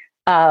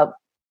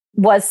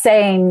 was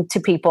saying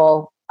to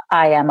people,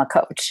 I am a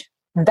coach.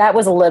 That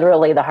was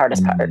literally the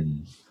hardest part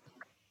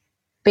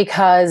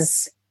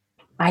because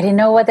I didn't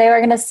know what they were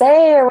going to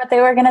say or what they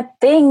were going to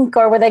think,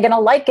 or were they going to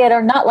like it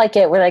or not like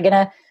it? Were they going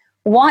to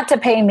want to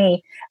pay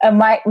me? And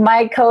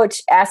my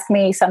coach asked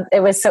me something.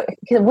 It was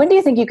when do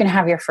you think you can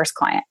have your first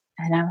client?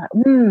 And I'm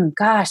like,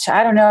 gosh,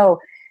 I don't know,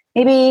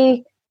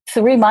 maybe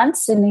 3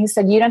 months. And he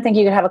said, you don't think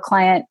you could have a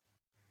client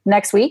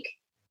next week?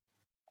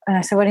 And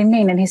I said, what do you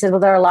mean? And he said, well,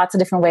 there are lots of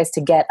different ways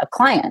to get a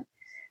client.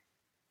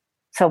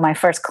 So my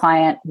first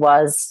client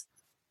was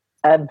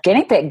a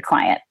guinea pig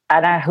client.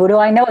 And who do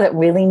I know that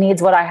really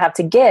needs what I have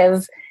to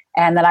give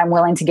and that I'm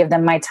willing to give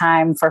them my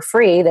time for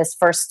free this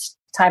first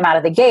time out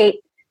of the gate?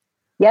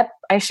 Yep,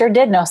 I sure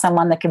did know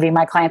someone that could be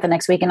my client the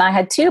next week. And I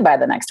had 2 by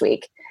the next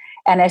week.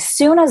 And as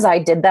soon as I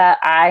did that,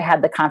 I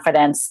had the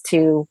confidence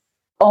to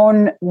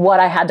own what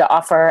I had to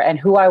offer and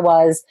who I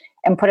was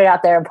and put it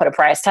out there and put a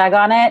price tag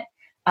on it.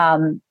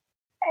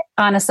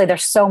 Honestly,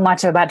 there's so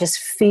much about just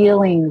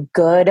feeling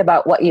good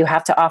about what you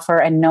have to offer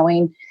and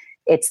knowing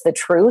it's the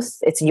truth,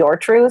 it's your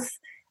truth.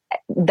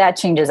 That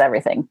changes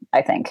everything,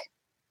 I think.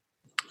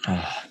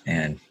 Oh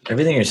man,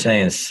 everything you're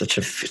saying is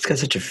it's got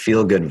such a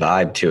feel good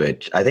vibe to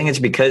it. I think it's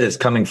because it's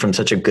coming from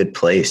such a good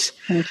place.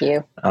 Thank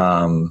you.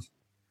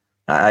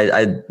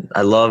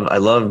 I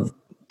love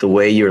the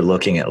way you're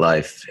looking at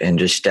life and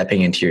just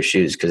stepping into your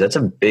shoes, because that's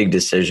a big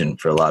decision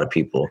for a lot of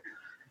people.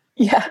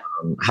 Yeah.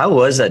 How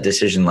was that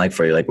decision like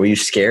for you? Like, were you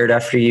scared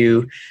after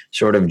you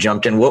sort of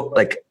jumped in?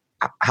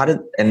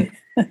 And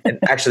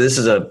actually, this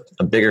is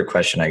a bigger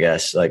question, I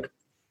guess. Like,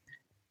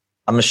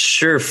 I'm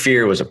sure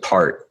fear was a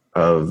part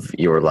of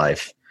your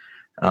life.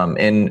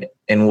 In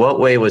what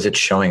way was it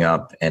showing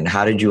up, and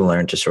how did you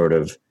learn to sort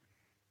of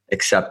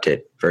accept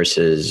it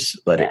versus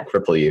let it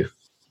cripple you?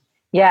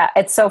 Yeah,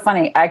 it's so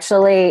funny. I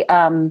actually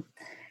have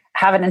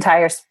an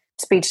entire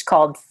speech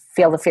called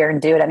Feel the Fear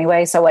and Do It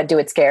Anyway. So I do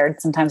it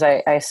scared. Sometimes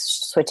I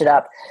switch it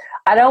up.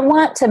 I don't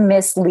want to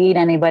mislead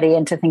anybody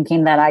into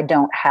thinking that I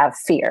don't have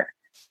fear,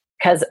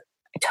 because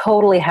I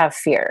totally have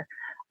fear.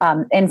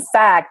 In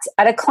fact,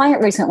 I had a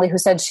client recently who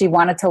said she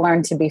wanted to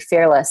learn to be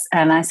fearless.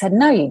 And I said,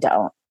 no, you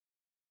don't.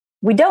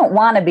 We don't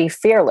want to be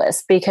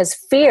fearless, because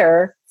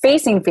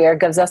facing fear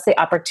gives us the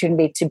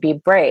opportunity to be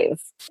brave.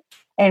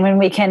 And when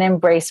we can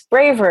embrace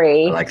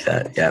bravery, I like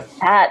that.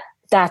 Yeah.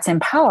 That's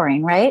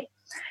empowering, right?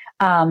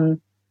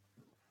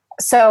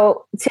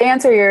 So to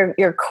answer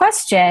your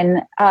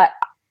question,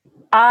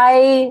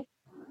 I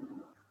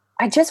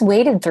just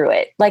waded through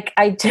it. Like,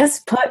 I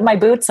just put my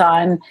boots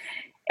on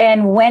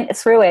and went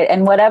through it.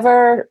 And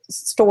whatever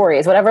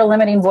stories, whatever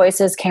limiting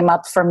voices came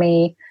up for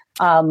me,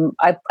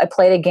 I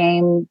played a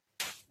game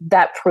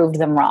that proved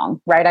them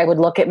wrong, right? I would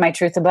look at my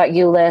Truth About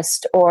You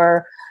list,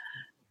 or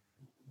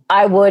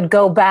I would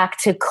go back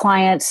to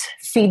client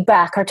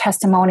feedback or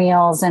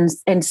testimonials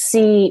and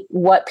see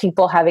what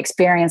people have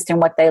experienced and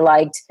what they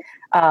liked.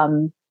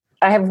 I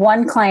have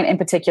one client in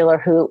particular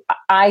who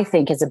I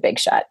think is a big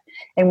shot.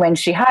 And when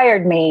she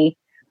hired me,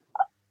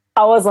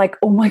 I was like,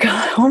 oh my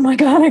God,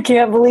 I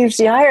can't believe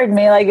she hired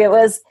me. Like, it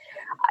was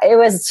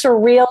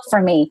surreal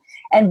for me.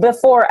 And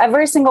before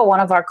every single one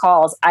of our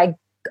calls, I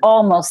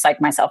almost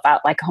psyched myself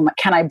out. Like, oh my,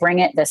 can I bring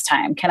it this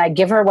time? Can I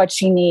give her what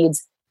she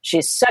needs?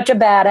 She's such a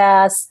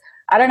badass.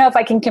 I don't know if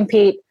I can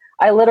compete.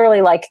 I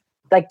literally like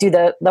do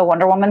the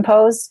Wonder Woman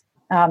pose.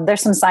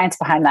 There's some science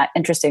behind that.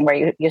 Interesting,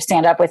 where you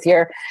stand up with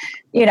your,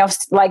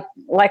 like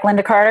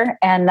Linda Carter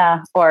and,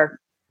 or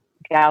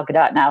Gal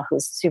Gadot now,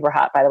 who's super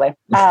hot, by the way.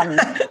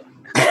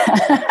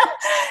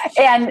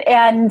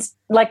 And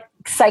like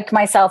psych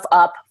myself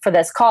up for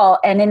this call.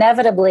 And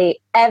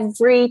inevitably,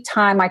 every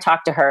time I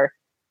talk to her,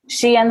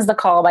 she ends the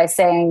call by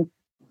saying,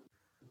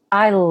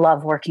 I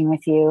love working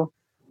with you.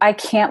 I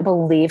can't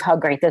believe how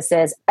great this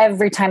is.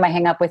 Every time I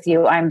hang up with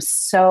you, I'm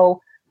so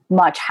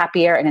much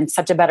happier and in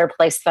such a better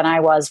place than I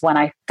was when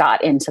I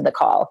got into the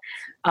call.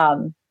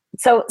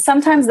 So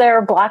sometimes there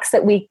are blocks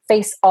that we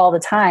face all the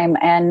time,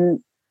 and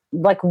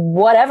like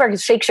whatever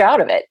shakes you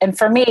out of it. And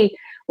for me,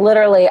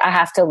 literally, I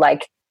have to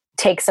like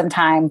take some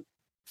time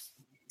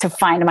to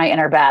find my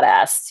inner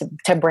badass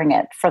to bring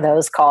it for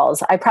those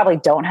calls. I probably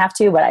don't have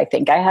to, but I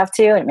think I have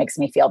to, and it makes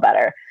me feel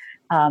better.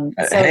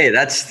 Hey,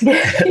 that's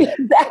exactly.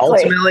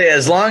 Ultimately,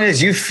 as long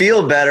as you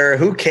feel better,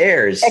 who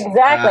cares?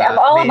 Exactly. I'm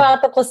all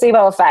about the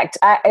placebo effect.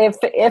 If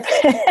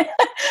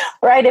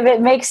right,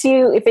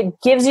 if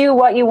it gives you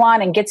what you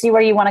want and gets you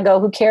where you want to go,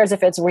 who cares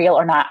if it's real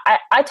or not?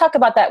 I talk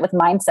about that with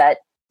mindset.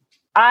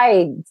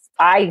 I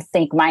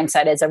think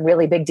mindset is a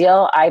really big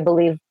deal. I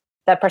believe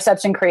that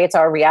perception creates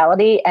our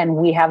reality, and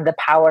we have the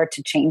power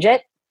to change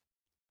it.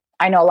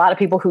 I know a lot of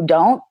people who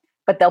don't,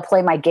 but they'll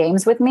play my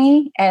games with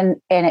me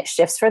and it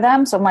shifts for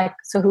them. So I'm like,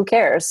 so who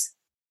cares?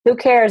 Who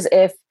cares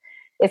if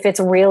it's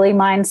really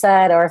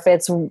mindset or if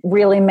it's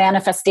really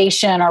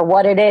manifestation or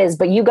what it is,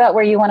 but you got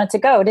where you wanted to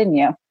go, didn't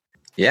you?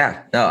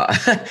 Yeah, no,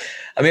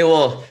 I mean,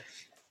 well,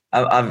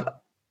 I'm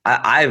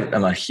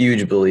a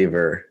huge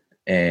believer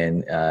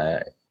in,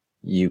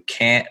 you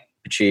can't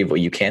achieve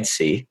what you can't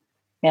see.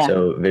 Yeah.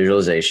 So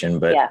visualization,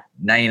 but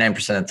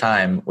 99% of the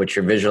time, what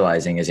you're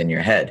visualizing is in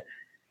your head.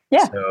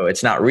 Yeah. So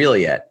it's not real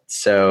yet.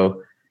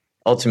 So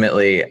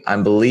ultimately,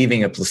 I'm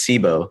believing a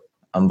placebo.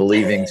 I'm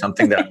believing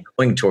something that I'm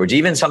going towards,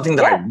 even something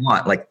that I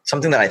want, like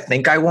something that I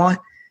think I want,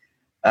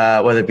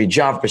 whether it be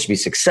job to be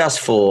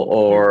successful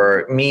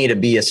or me to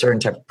be a certain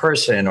type of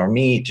person or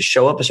me to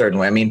show up a certain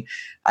way. I mean,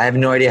 I have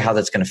no idea how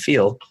that's going to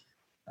feel,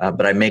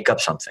 but I make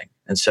up something.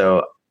 And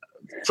so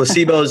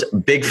placebos,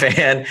 big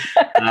fan.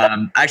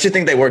 I actually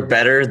think they work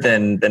better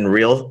than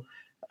real.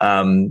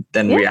 Than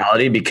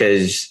reality,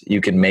 because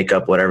you can make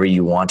up whatever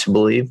you want to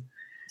believe.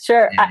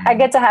 Sure. I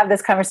get to have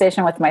this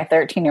conversation with my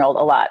 13-year-old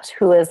a lot,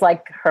 who is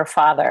like her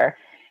father.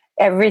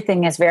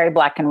 Everything is very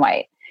black and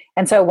white.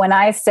 And so when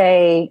I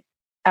say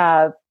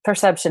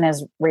perception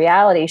is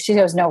reality, she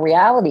goes, no,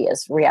 reality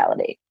is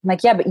reality. I'm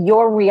like, yeah, but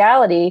your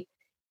reality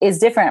is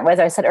different. As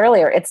I said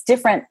earlier, it's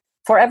different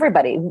for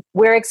everybody.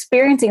 We're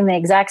experiencing the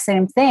exact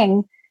same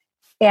thing,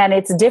 and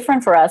it's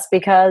different for us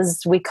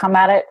because we come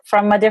at it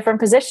from a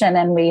different position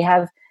and we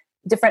have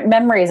different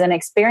memories and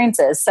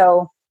experiences.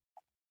 So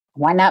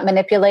why not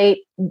manipulate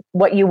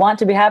what you want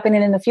to be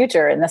happening in the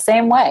future in the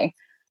same way?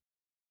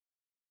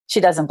 She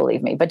doesn't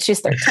believe me, but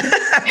she's 13.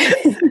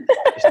 She's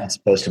not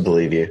supposed to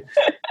believe you.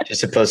 She's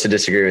supposed to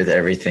disagree with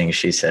everything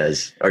she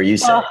says or you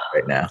say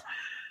right now.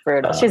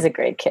 Brutal. She's a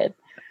great kid.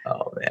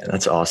 Oh man,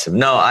 that's awesome.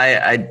 No,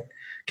 I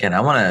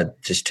want to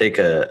just take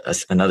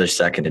another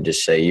second to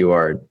just say you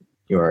are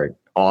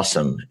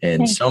awesome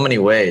in so many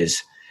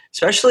ways,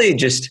 especially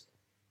just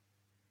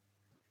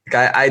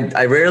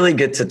I rarely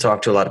get to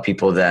talk to a lot of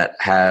people that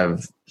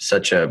have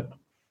such a,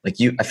 like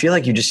you, I feel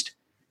like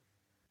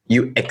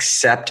you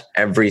accept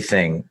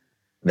everything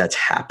that's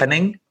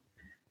happening.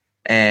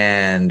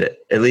 And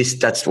at least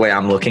that's the way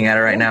I'm looking at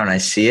it right now. And I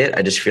see it.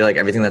 I just feel like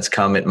everything that's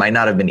come, it might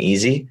not have been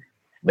easy,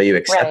 but you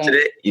accepted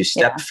it, you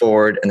stepped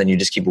forward, and then you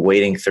just keep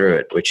wading through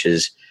it, which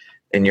is,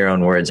 in your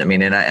own words. I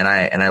mean, and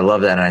I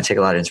love that. And I take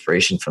a lot of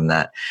inspiration from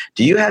that.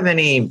 Do you have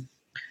any,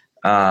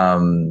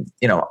 how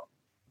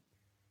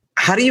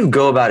do you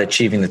go about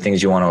achieving the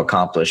things you want to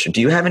accomplish?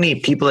 Do you have any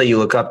people that you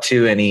look up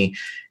to, any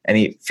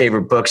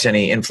favorite books,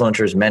 any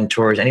influencers,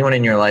 mentors, anyone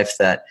in your life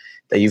that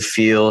you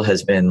feel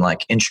has been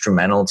like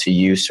instrumental to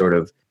you sort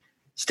of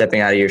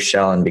stepping out of your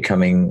shell and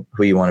becoming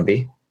who you want to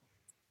be?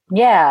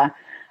 Yeah,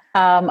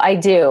 I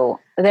do.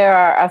 There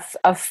are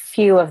a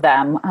few of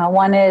them.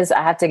 One is,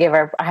 I have to give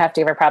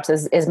her props,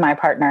 is my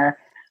partner.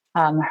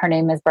 Her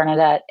name is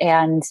Bernadette.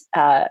 And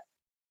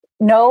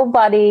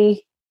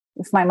nobody,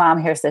 if my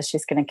mom hears this,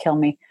 she's going to kill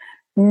me.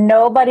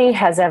 Nobody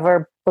has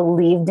ever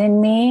believed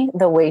in me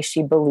the way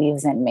she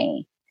believes in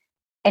me.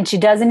 And she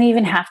doesn't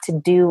even have to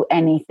do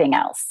anything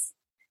else.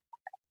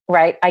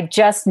 Right? I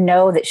just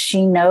know that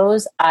she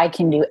knows I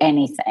can do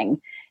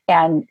anything.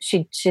 And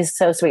she's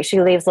so sweet.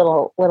 She leaves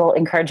little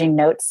encouraging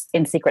notes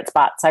in secret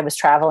spots. I was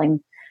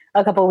traveling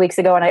a couple of weeks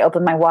ago and I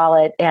opened my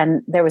wallet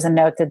and there was a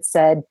note that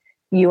said,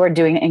 "You are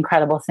doing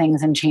incredible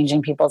things and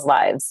changing people's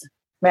lives."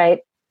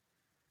 Right?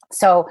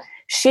 So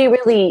she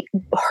really,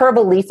 her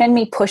belief in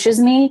me pushes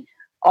me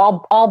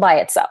all by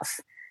itself.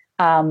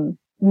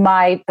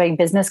 My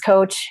business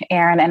coach,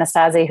 Aaron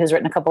Anastasi, who's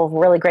written a couple of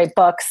really great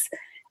books,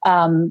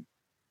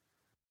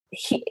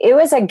 it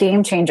was a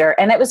game changer.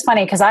 And it was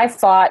funny because I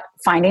thought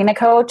finding a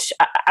coach,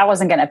 I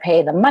wasn't going to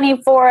pay the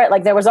money for it.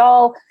 Like I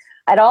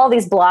had all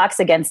these blocks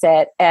against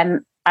it.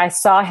 And I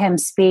saw him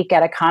speak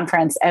at a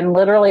conference and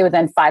literally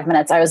within 5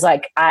 minutes, I was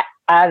like, I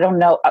don't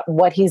know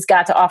what he's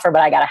got to offer,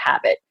 but I got to have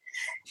it.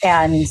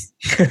 And it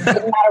didn't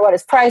matter what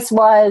his price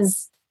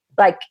was.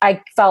 like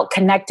I felt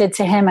connected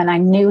to him and I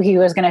knew he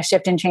was going to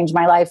shift and change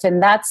my life.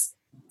 And that's,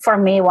 for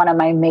me, one of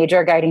my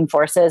major guiding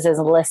forces is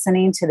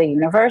listening to the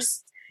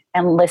universe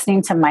and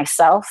listening to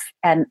myself.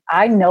 And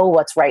I know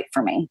what's right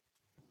for me.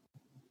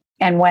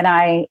 And when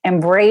I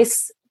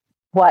embrace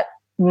what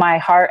my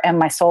heart and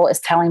my soul is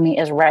telling me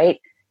is right,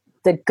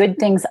 the good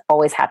things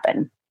always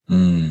happen.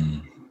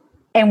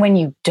 And when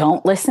you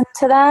don't listen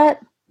to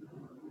that,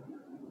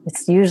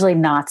 it's usually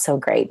not so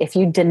great. If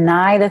you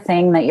deny the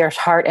thing that your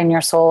heart and your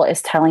soul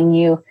is telling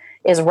you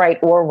is right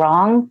or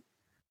wrong,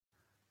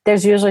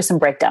 there's usually some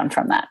breakdown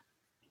from that.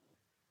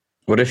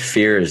 What if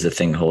fear is the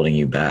thing holding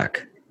you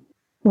back?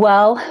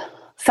 Well,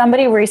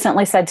 somebody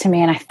recently said to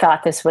me, and I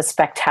thought this was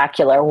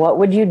spectacular, what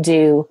would you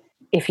do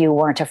if you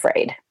weren't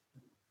afraid?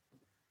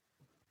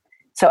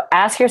 So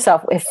ask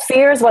yourself, if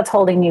fear is what's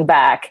holding you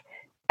back,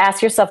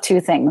 ask yourself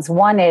two things.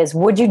 One is,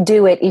 would you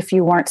do it if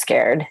you weren't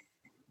scared?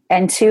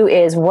 And two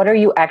is, what are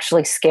you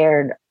actually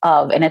scared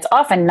of? And it's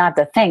often not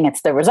the thing,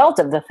 it's the result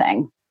of the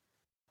thing.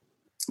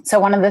 So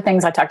one of the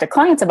things I talk to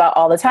clients about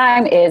all the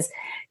time is,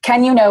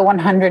 can you know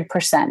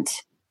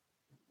 100%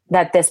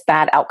 that this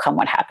bad outcome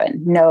would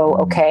happen? No,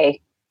 okay,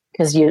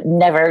 because you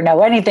never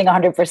know anything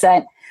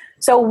 100%.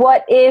 So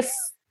what if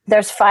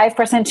there's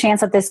 5% chance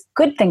that this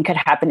good thing could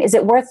happen? Is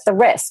it worth the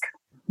risk?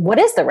 What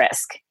is the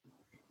risk?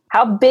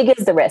 How big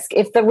is the risk?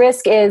 If the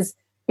risk is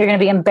you're going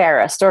to be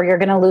embarrassed or you're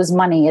going to lose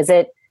money, is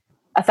it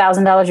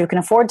 $1,000 you can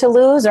afford to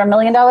lose or $1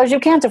 million you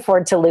can't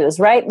afford to lose,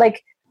 right?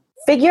 Like,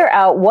 figure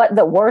out what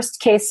the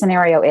worst case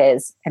scenario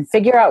is and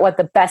figure out what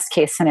the best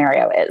case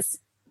scenario is.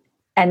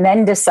 And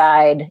then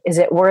decide, is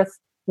it worth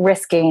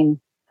risking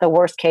the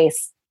worst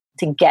case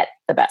to get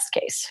the best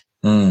case?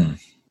 I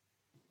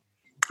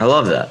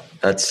love that.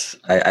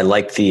 I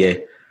like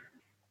the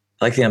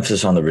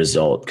emphasis on the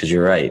result, because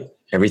you're right.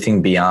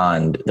 Everything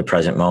beyond the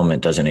present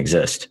moment doesn't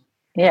exist.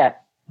 Yeah.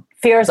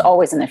 Fear is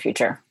always in the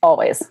future.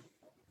 Always.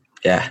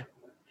 Yeah.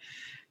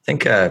 I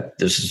think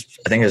this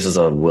is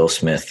a Will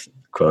Smith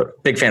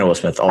quote. Big fan of Will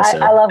Smith also.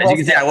 I love Will As you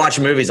can see, I watch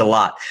movies a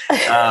lot.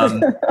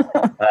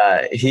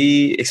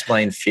 He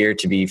explained fear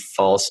to be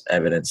false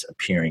evidence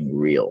appearing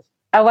real.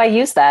 Oh, I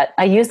use that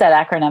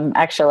acronym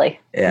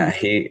actually. Yeah.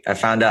 I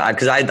found out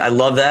because I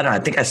love that. And I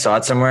think I saw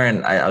it somewhere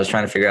and I was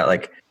trying to figure out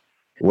like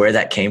where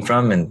that came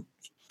from. And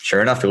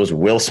sure enough, it was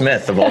Will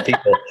Smith of all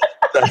people.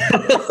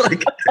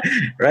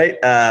 Right.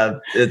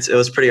 It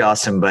was pretty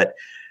awesome, but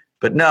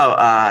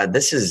no,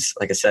 this is,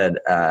 like I said,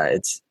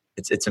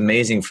 it's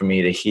amazing for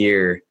me to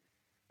hear.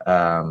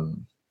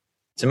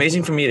 It's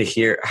amazing for me to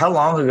hear. How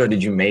long ago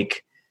did you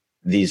make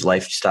these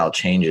lifestyle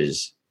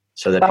changes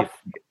so that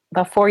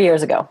about 4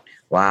 years ago?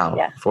 Wow.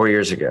 Yeah. 4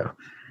 years ago.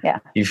 Yeah.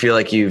 You feel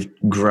like you've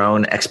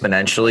grown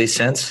exponentially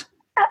since?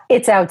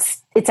 It's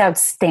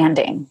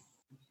outstanding.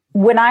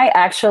 When I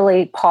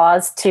actually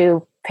pause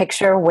to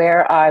picture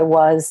where I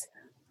was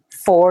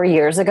 4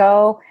 years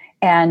ago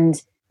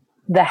and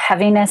the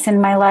heaviness in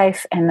my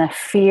life and the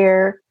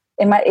fear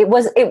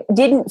it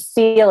didn't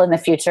feel in the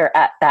future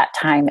at that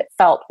time. It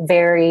felt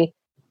very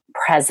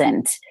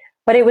present,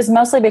 but it was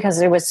mostly because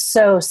it was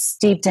so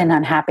steeped in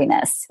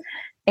unhappiness.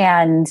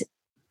 And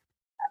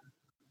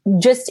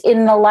just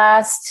in the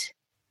last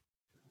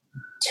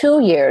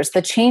 2 years,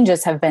 the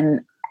changes have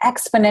been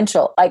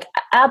exponential, like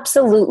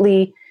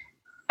absolutely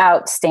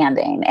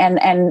outstanding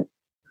and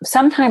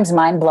sometimes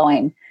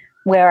mind-blowing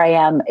where I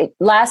am.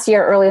 Last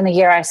year, early in the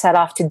year, I set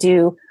off to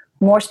do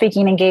more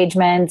speaking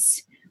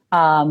engagements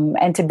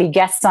and to be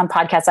guests on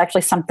podcasts,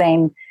 actually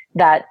something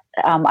that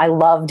I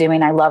love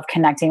doing. I love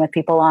connecting with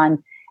people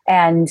on.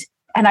 And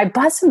I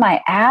busted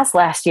my ass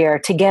last year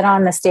to get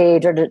on the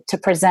stage or to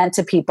present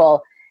to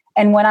people.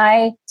 And when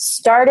I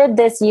started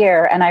this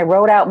year and I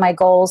wrote out my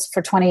goals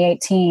for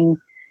 2018,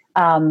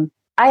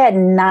 I had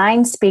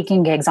 9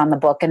 speaking gigs on the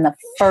book in the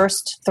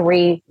first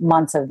 3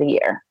 months of the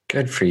year.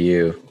 Good for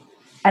you.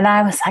 And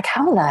I was like,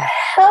 how the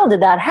hell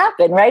did that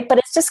happen? Right. But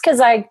it's just because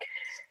I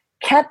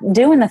kept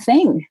doing the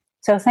thing.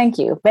 So thank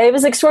you. But it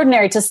was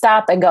extraordinary to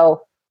stop and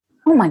go,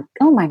 oh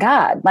my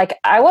God. Like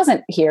I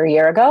wasn't here a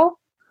year ago.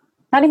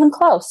 Not even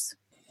close.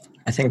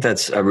 I think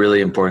that's a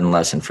really important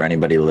lesson for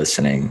anybody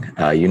listening.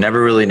 You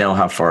never really know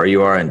how far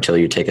you are until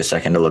you take a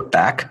second to look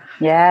back.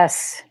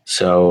 Yes.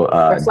 So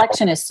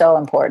reflection is so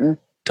important.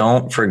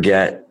 Don't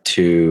forget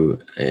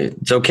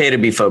it's okay to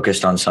be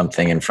focused on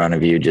something in front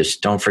of you.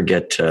 Just don't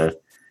forget to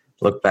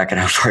look back at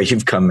how far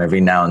you've come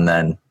every now and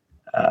then.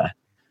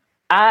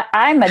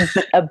 I'm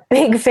a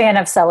big fan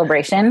of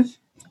celebration.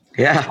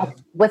 Yeah.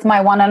 With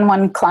my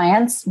one-on-one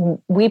clients,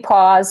 we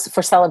pause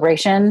for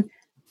celebration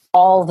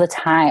all the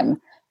time.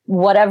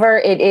 Whatever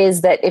it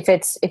is that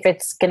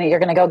you're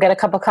going to go get a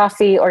cup of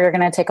coffee or you're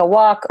going to take a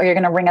walk or you're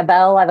going to ring a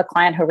bell. I have a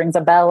client who rings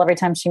a bell every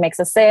time she makes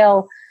a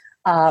sale.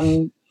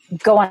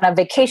 Go on a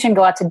vacation,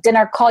 go out to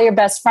dinner, call your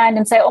best friend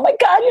and say, oh my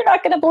God, you're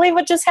not going to believe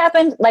what just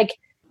happened. Like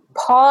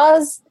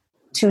pause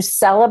to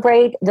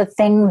celebrate the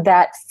thing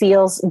that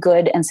feels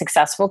good and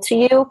successful to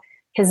you,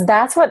 because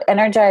that's what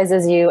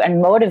energizes you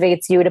and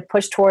motivates you to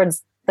push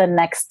towards the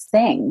next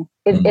thing.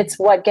 It's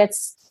what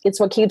gets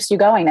what keeps you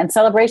going. And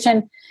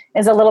celebration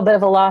is a little bit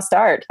of a lost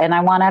art, and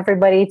I want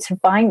everybody to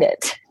find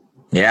it.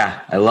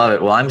 Yeah, I love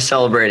it. Well, I'm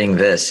celebrating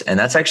this, and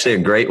that's actually a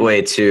great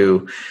way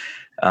to,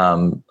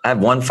 I have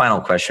one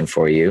final question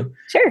for you.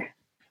 Sure.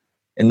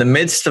 In the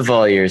midst of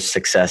all your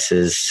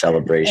successes,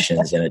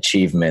 celebrations, and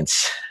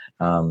achievements,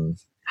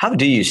 how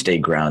do you stay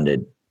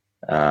grounded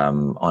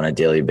on a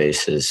daily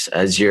basis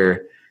as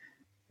you're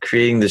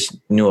creating this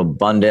new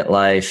abundant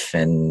life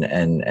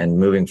and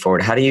moving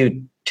forward? How do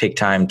you take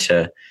time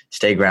to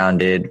stay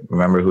grounded,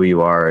 remember who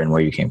you are and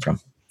where you came from?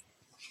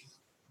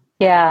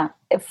 Yeah,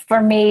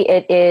 for me,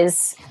 it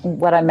is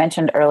what I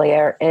mentioned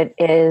earlier. It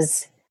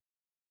is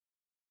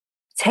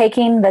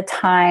taking the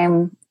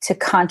time to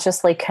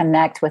consciously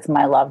connect with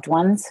my loved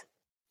ones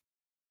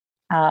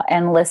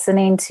and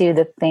listening to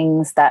the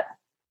things that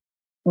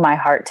my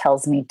heart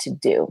tells me to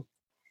do.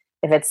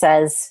 If it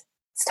says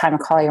it's time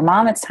to call your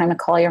mom, it's time to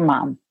call your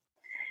mom.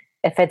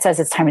 If it says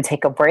it's time to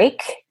take a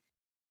break,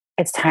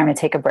 it's time to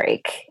take a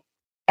break,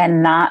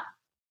 and not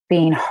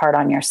being hard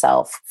on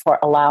yourself for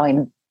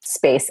allowing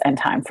space and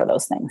time for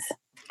those things.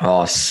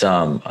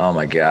 Awesome. Oh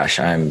my gosh.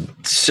 I'm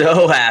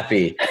so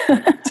happy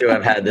to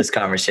have had this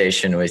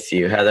conversation with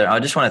you, Heather. I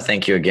just want to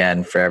thank you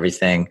again for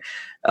everything.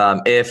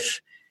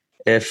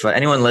 If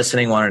anyone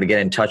listening wanted to get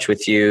in touch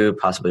with you,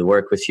 possibly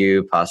work with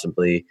you,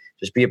 possibly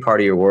just be a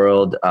part of your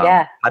world,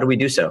 how do we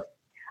do so?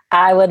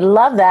 I would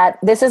love that.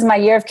 This is my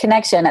year of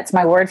connection. That's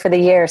my word for the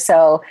year.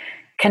 So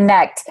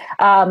connect.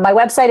 My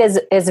website is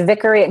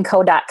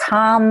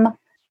vickeryandco.com.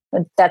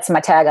 That's my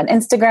tag on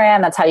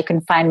Instagram. That's how you can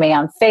find me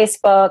on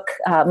Facebook.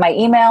 My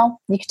email,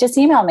 you can just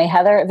email me,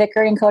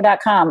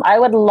 heather@vickeryandco.com. I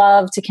would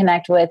love to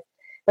connect with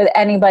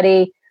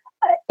anybody.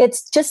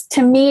 It's just,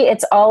 to me,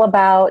 it's all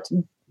about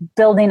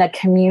building a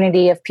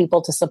community of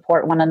people to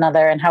support one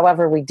another. And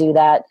however we do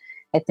that,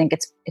 I think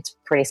it's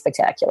pretty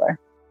spectacular.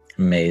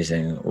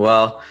 Amazing.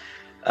 Well,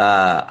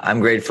 I'm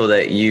grateful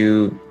that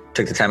you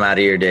took the time out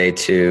of your day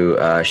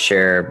to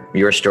share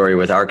your story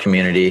with our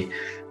community.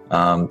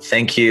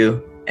 Thank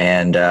you.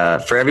 And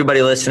for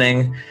everybody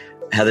listening,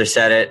 Heather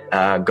said it,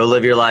 go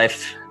live your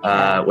life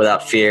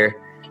without fear,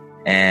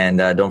 and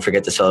don't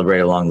forget to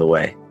celebrate along the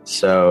way.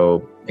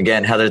 So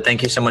again, Heather,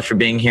 thank you so much for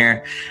being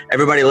here.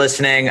 Everybody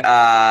listening,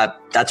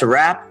 that's a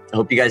wrap. I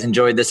hope you guys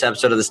enjoyed this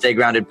episode of the Stay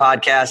Grounded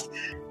podcast.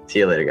 See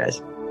you later,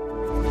 guys.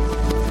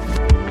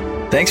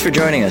 Thanks for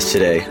joining us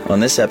today on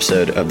this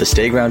episode of the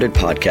Stay Grounded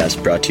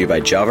podcast, brought to you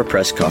by Java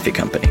Press Coffee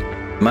Company.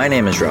 My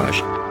name is Raj,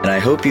 and I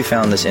hope you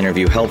found this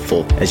interview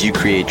helpful as you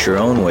create your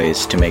own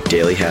ways to make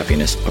daily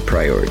happiness a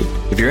priority.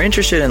 If you're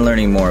interested in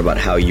learning more about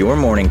how your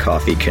morning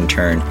coffee can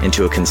turn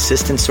into a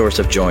consistent source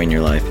of joy in your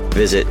life,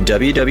 visit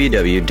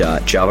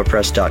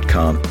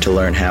www.javapress.com to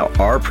learn how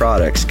our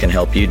products can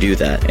help you do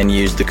that, and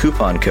use the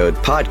coupon code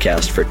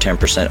PODCAST for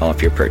 10%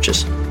 off your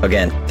purchase.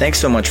 Again, thanks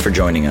so much for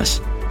joining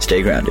us.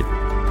 Stay grounded.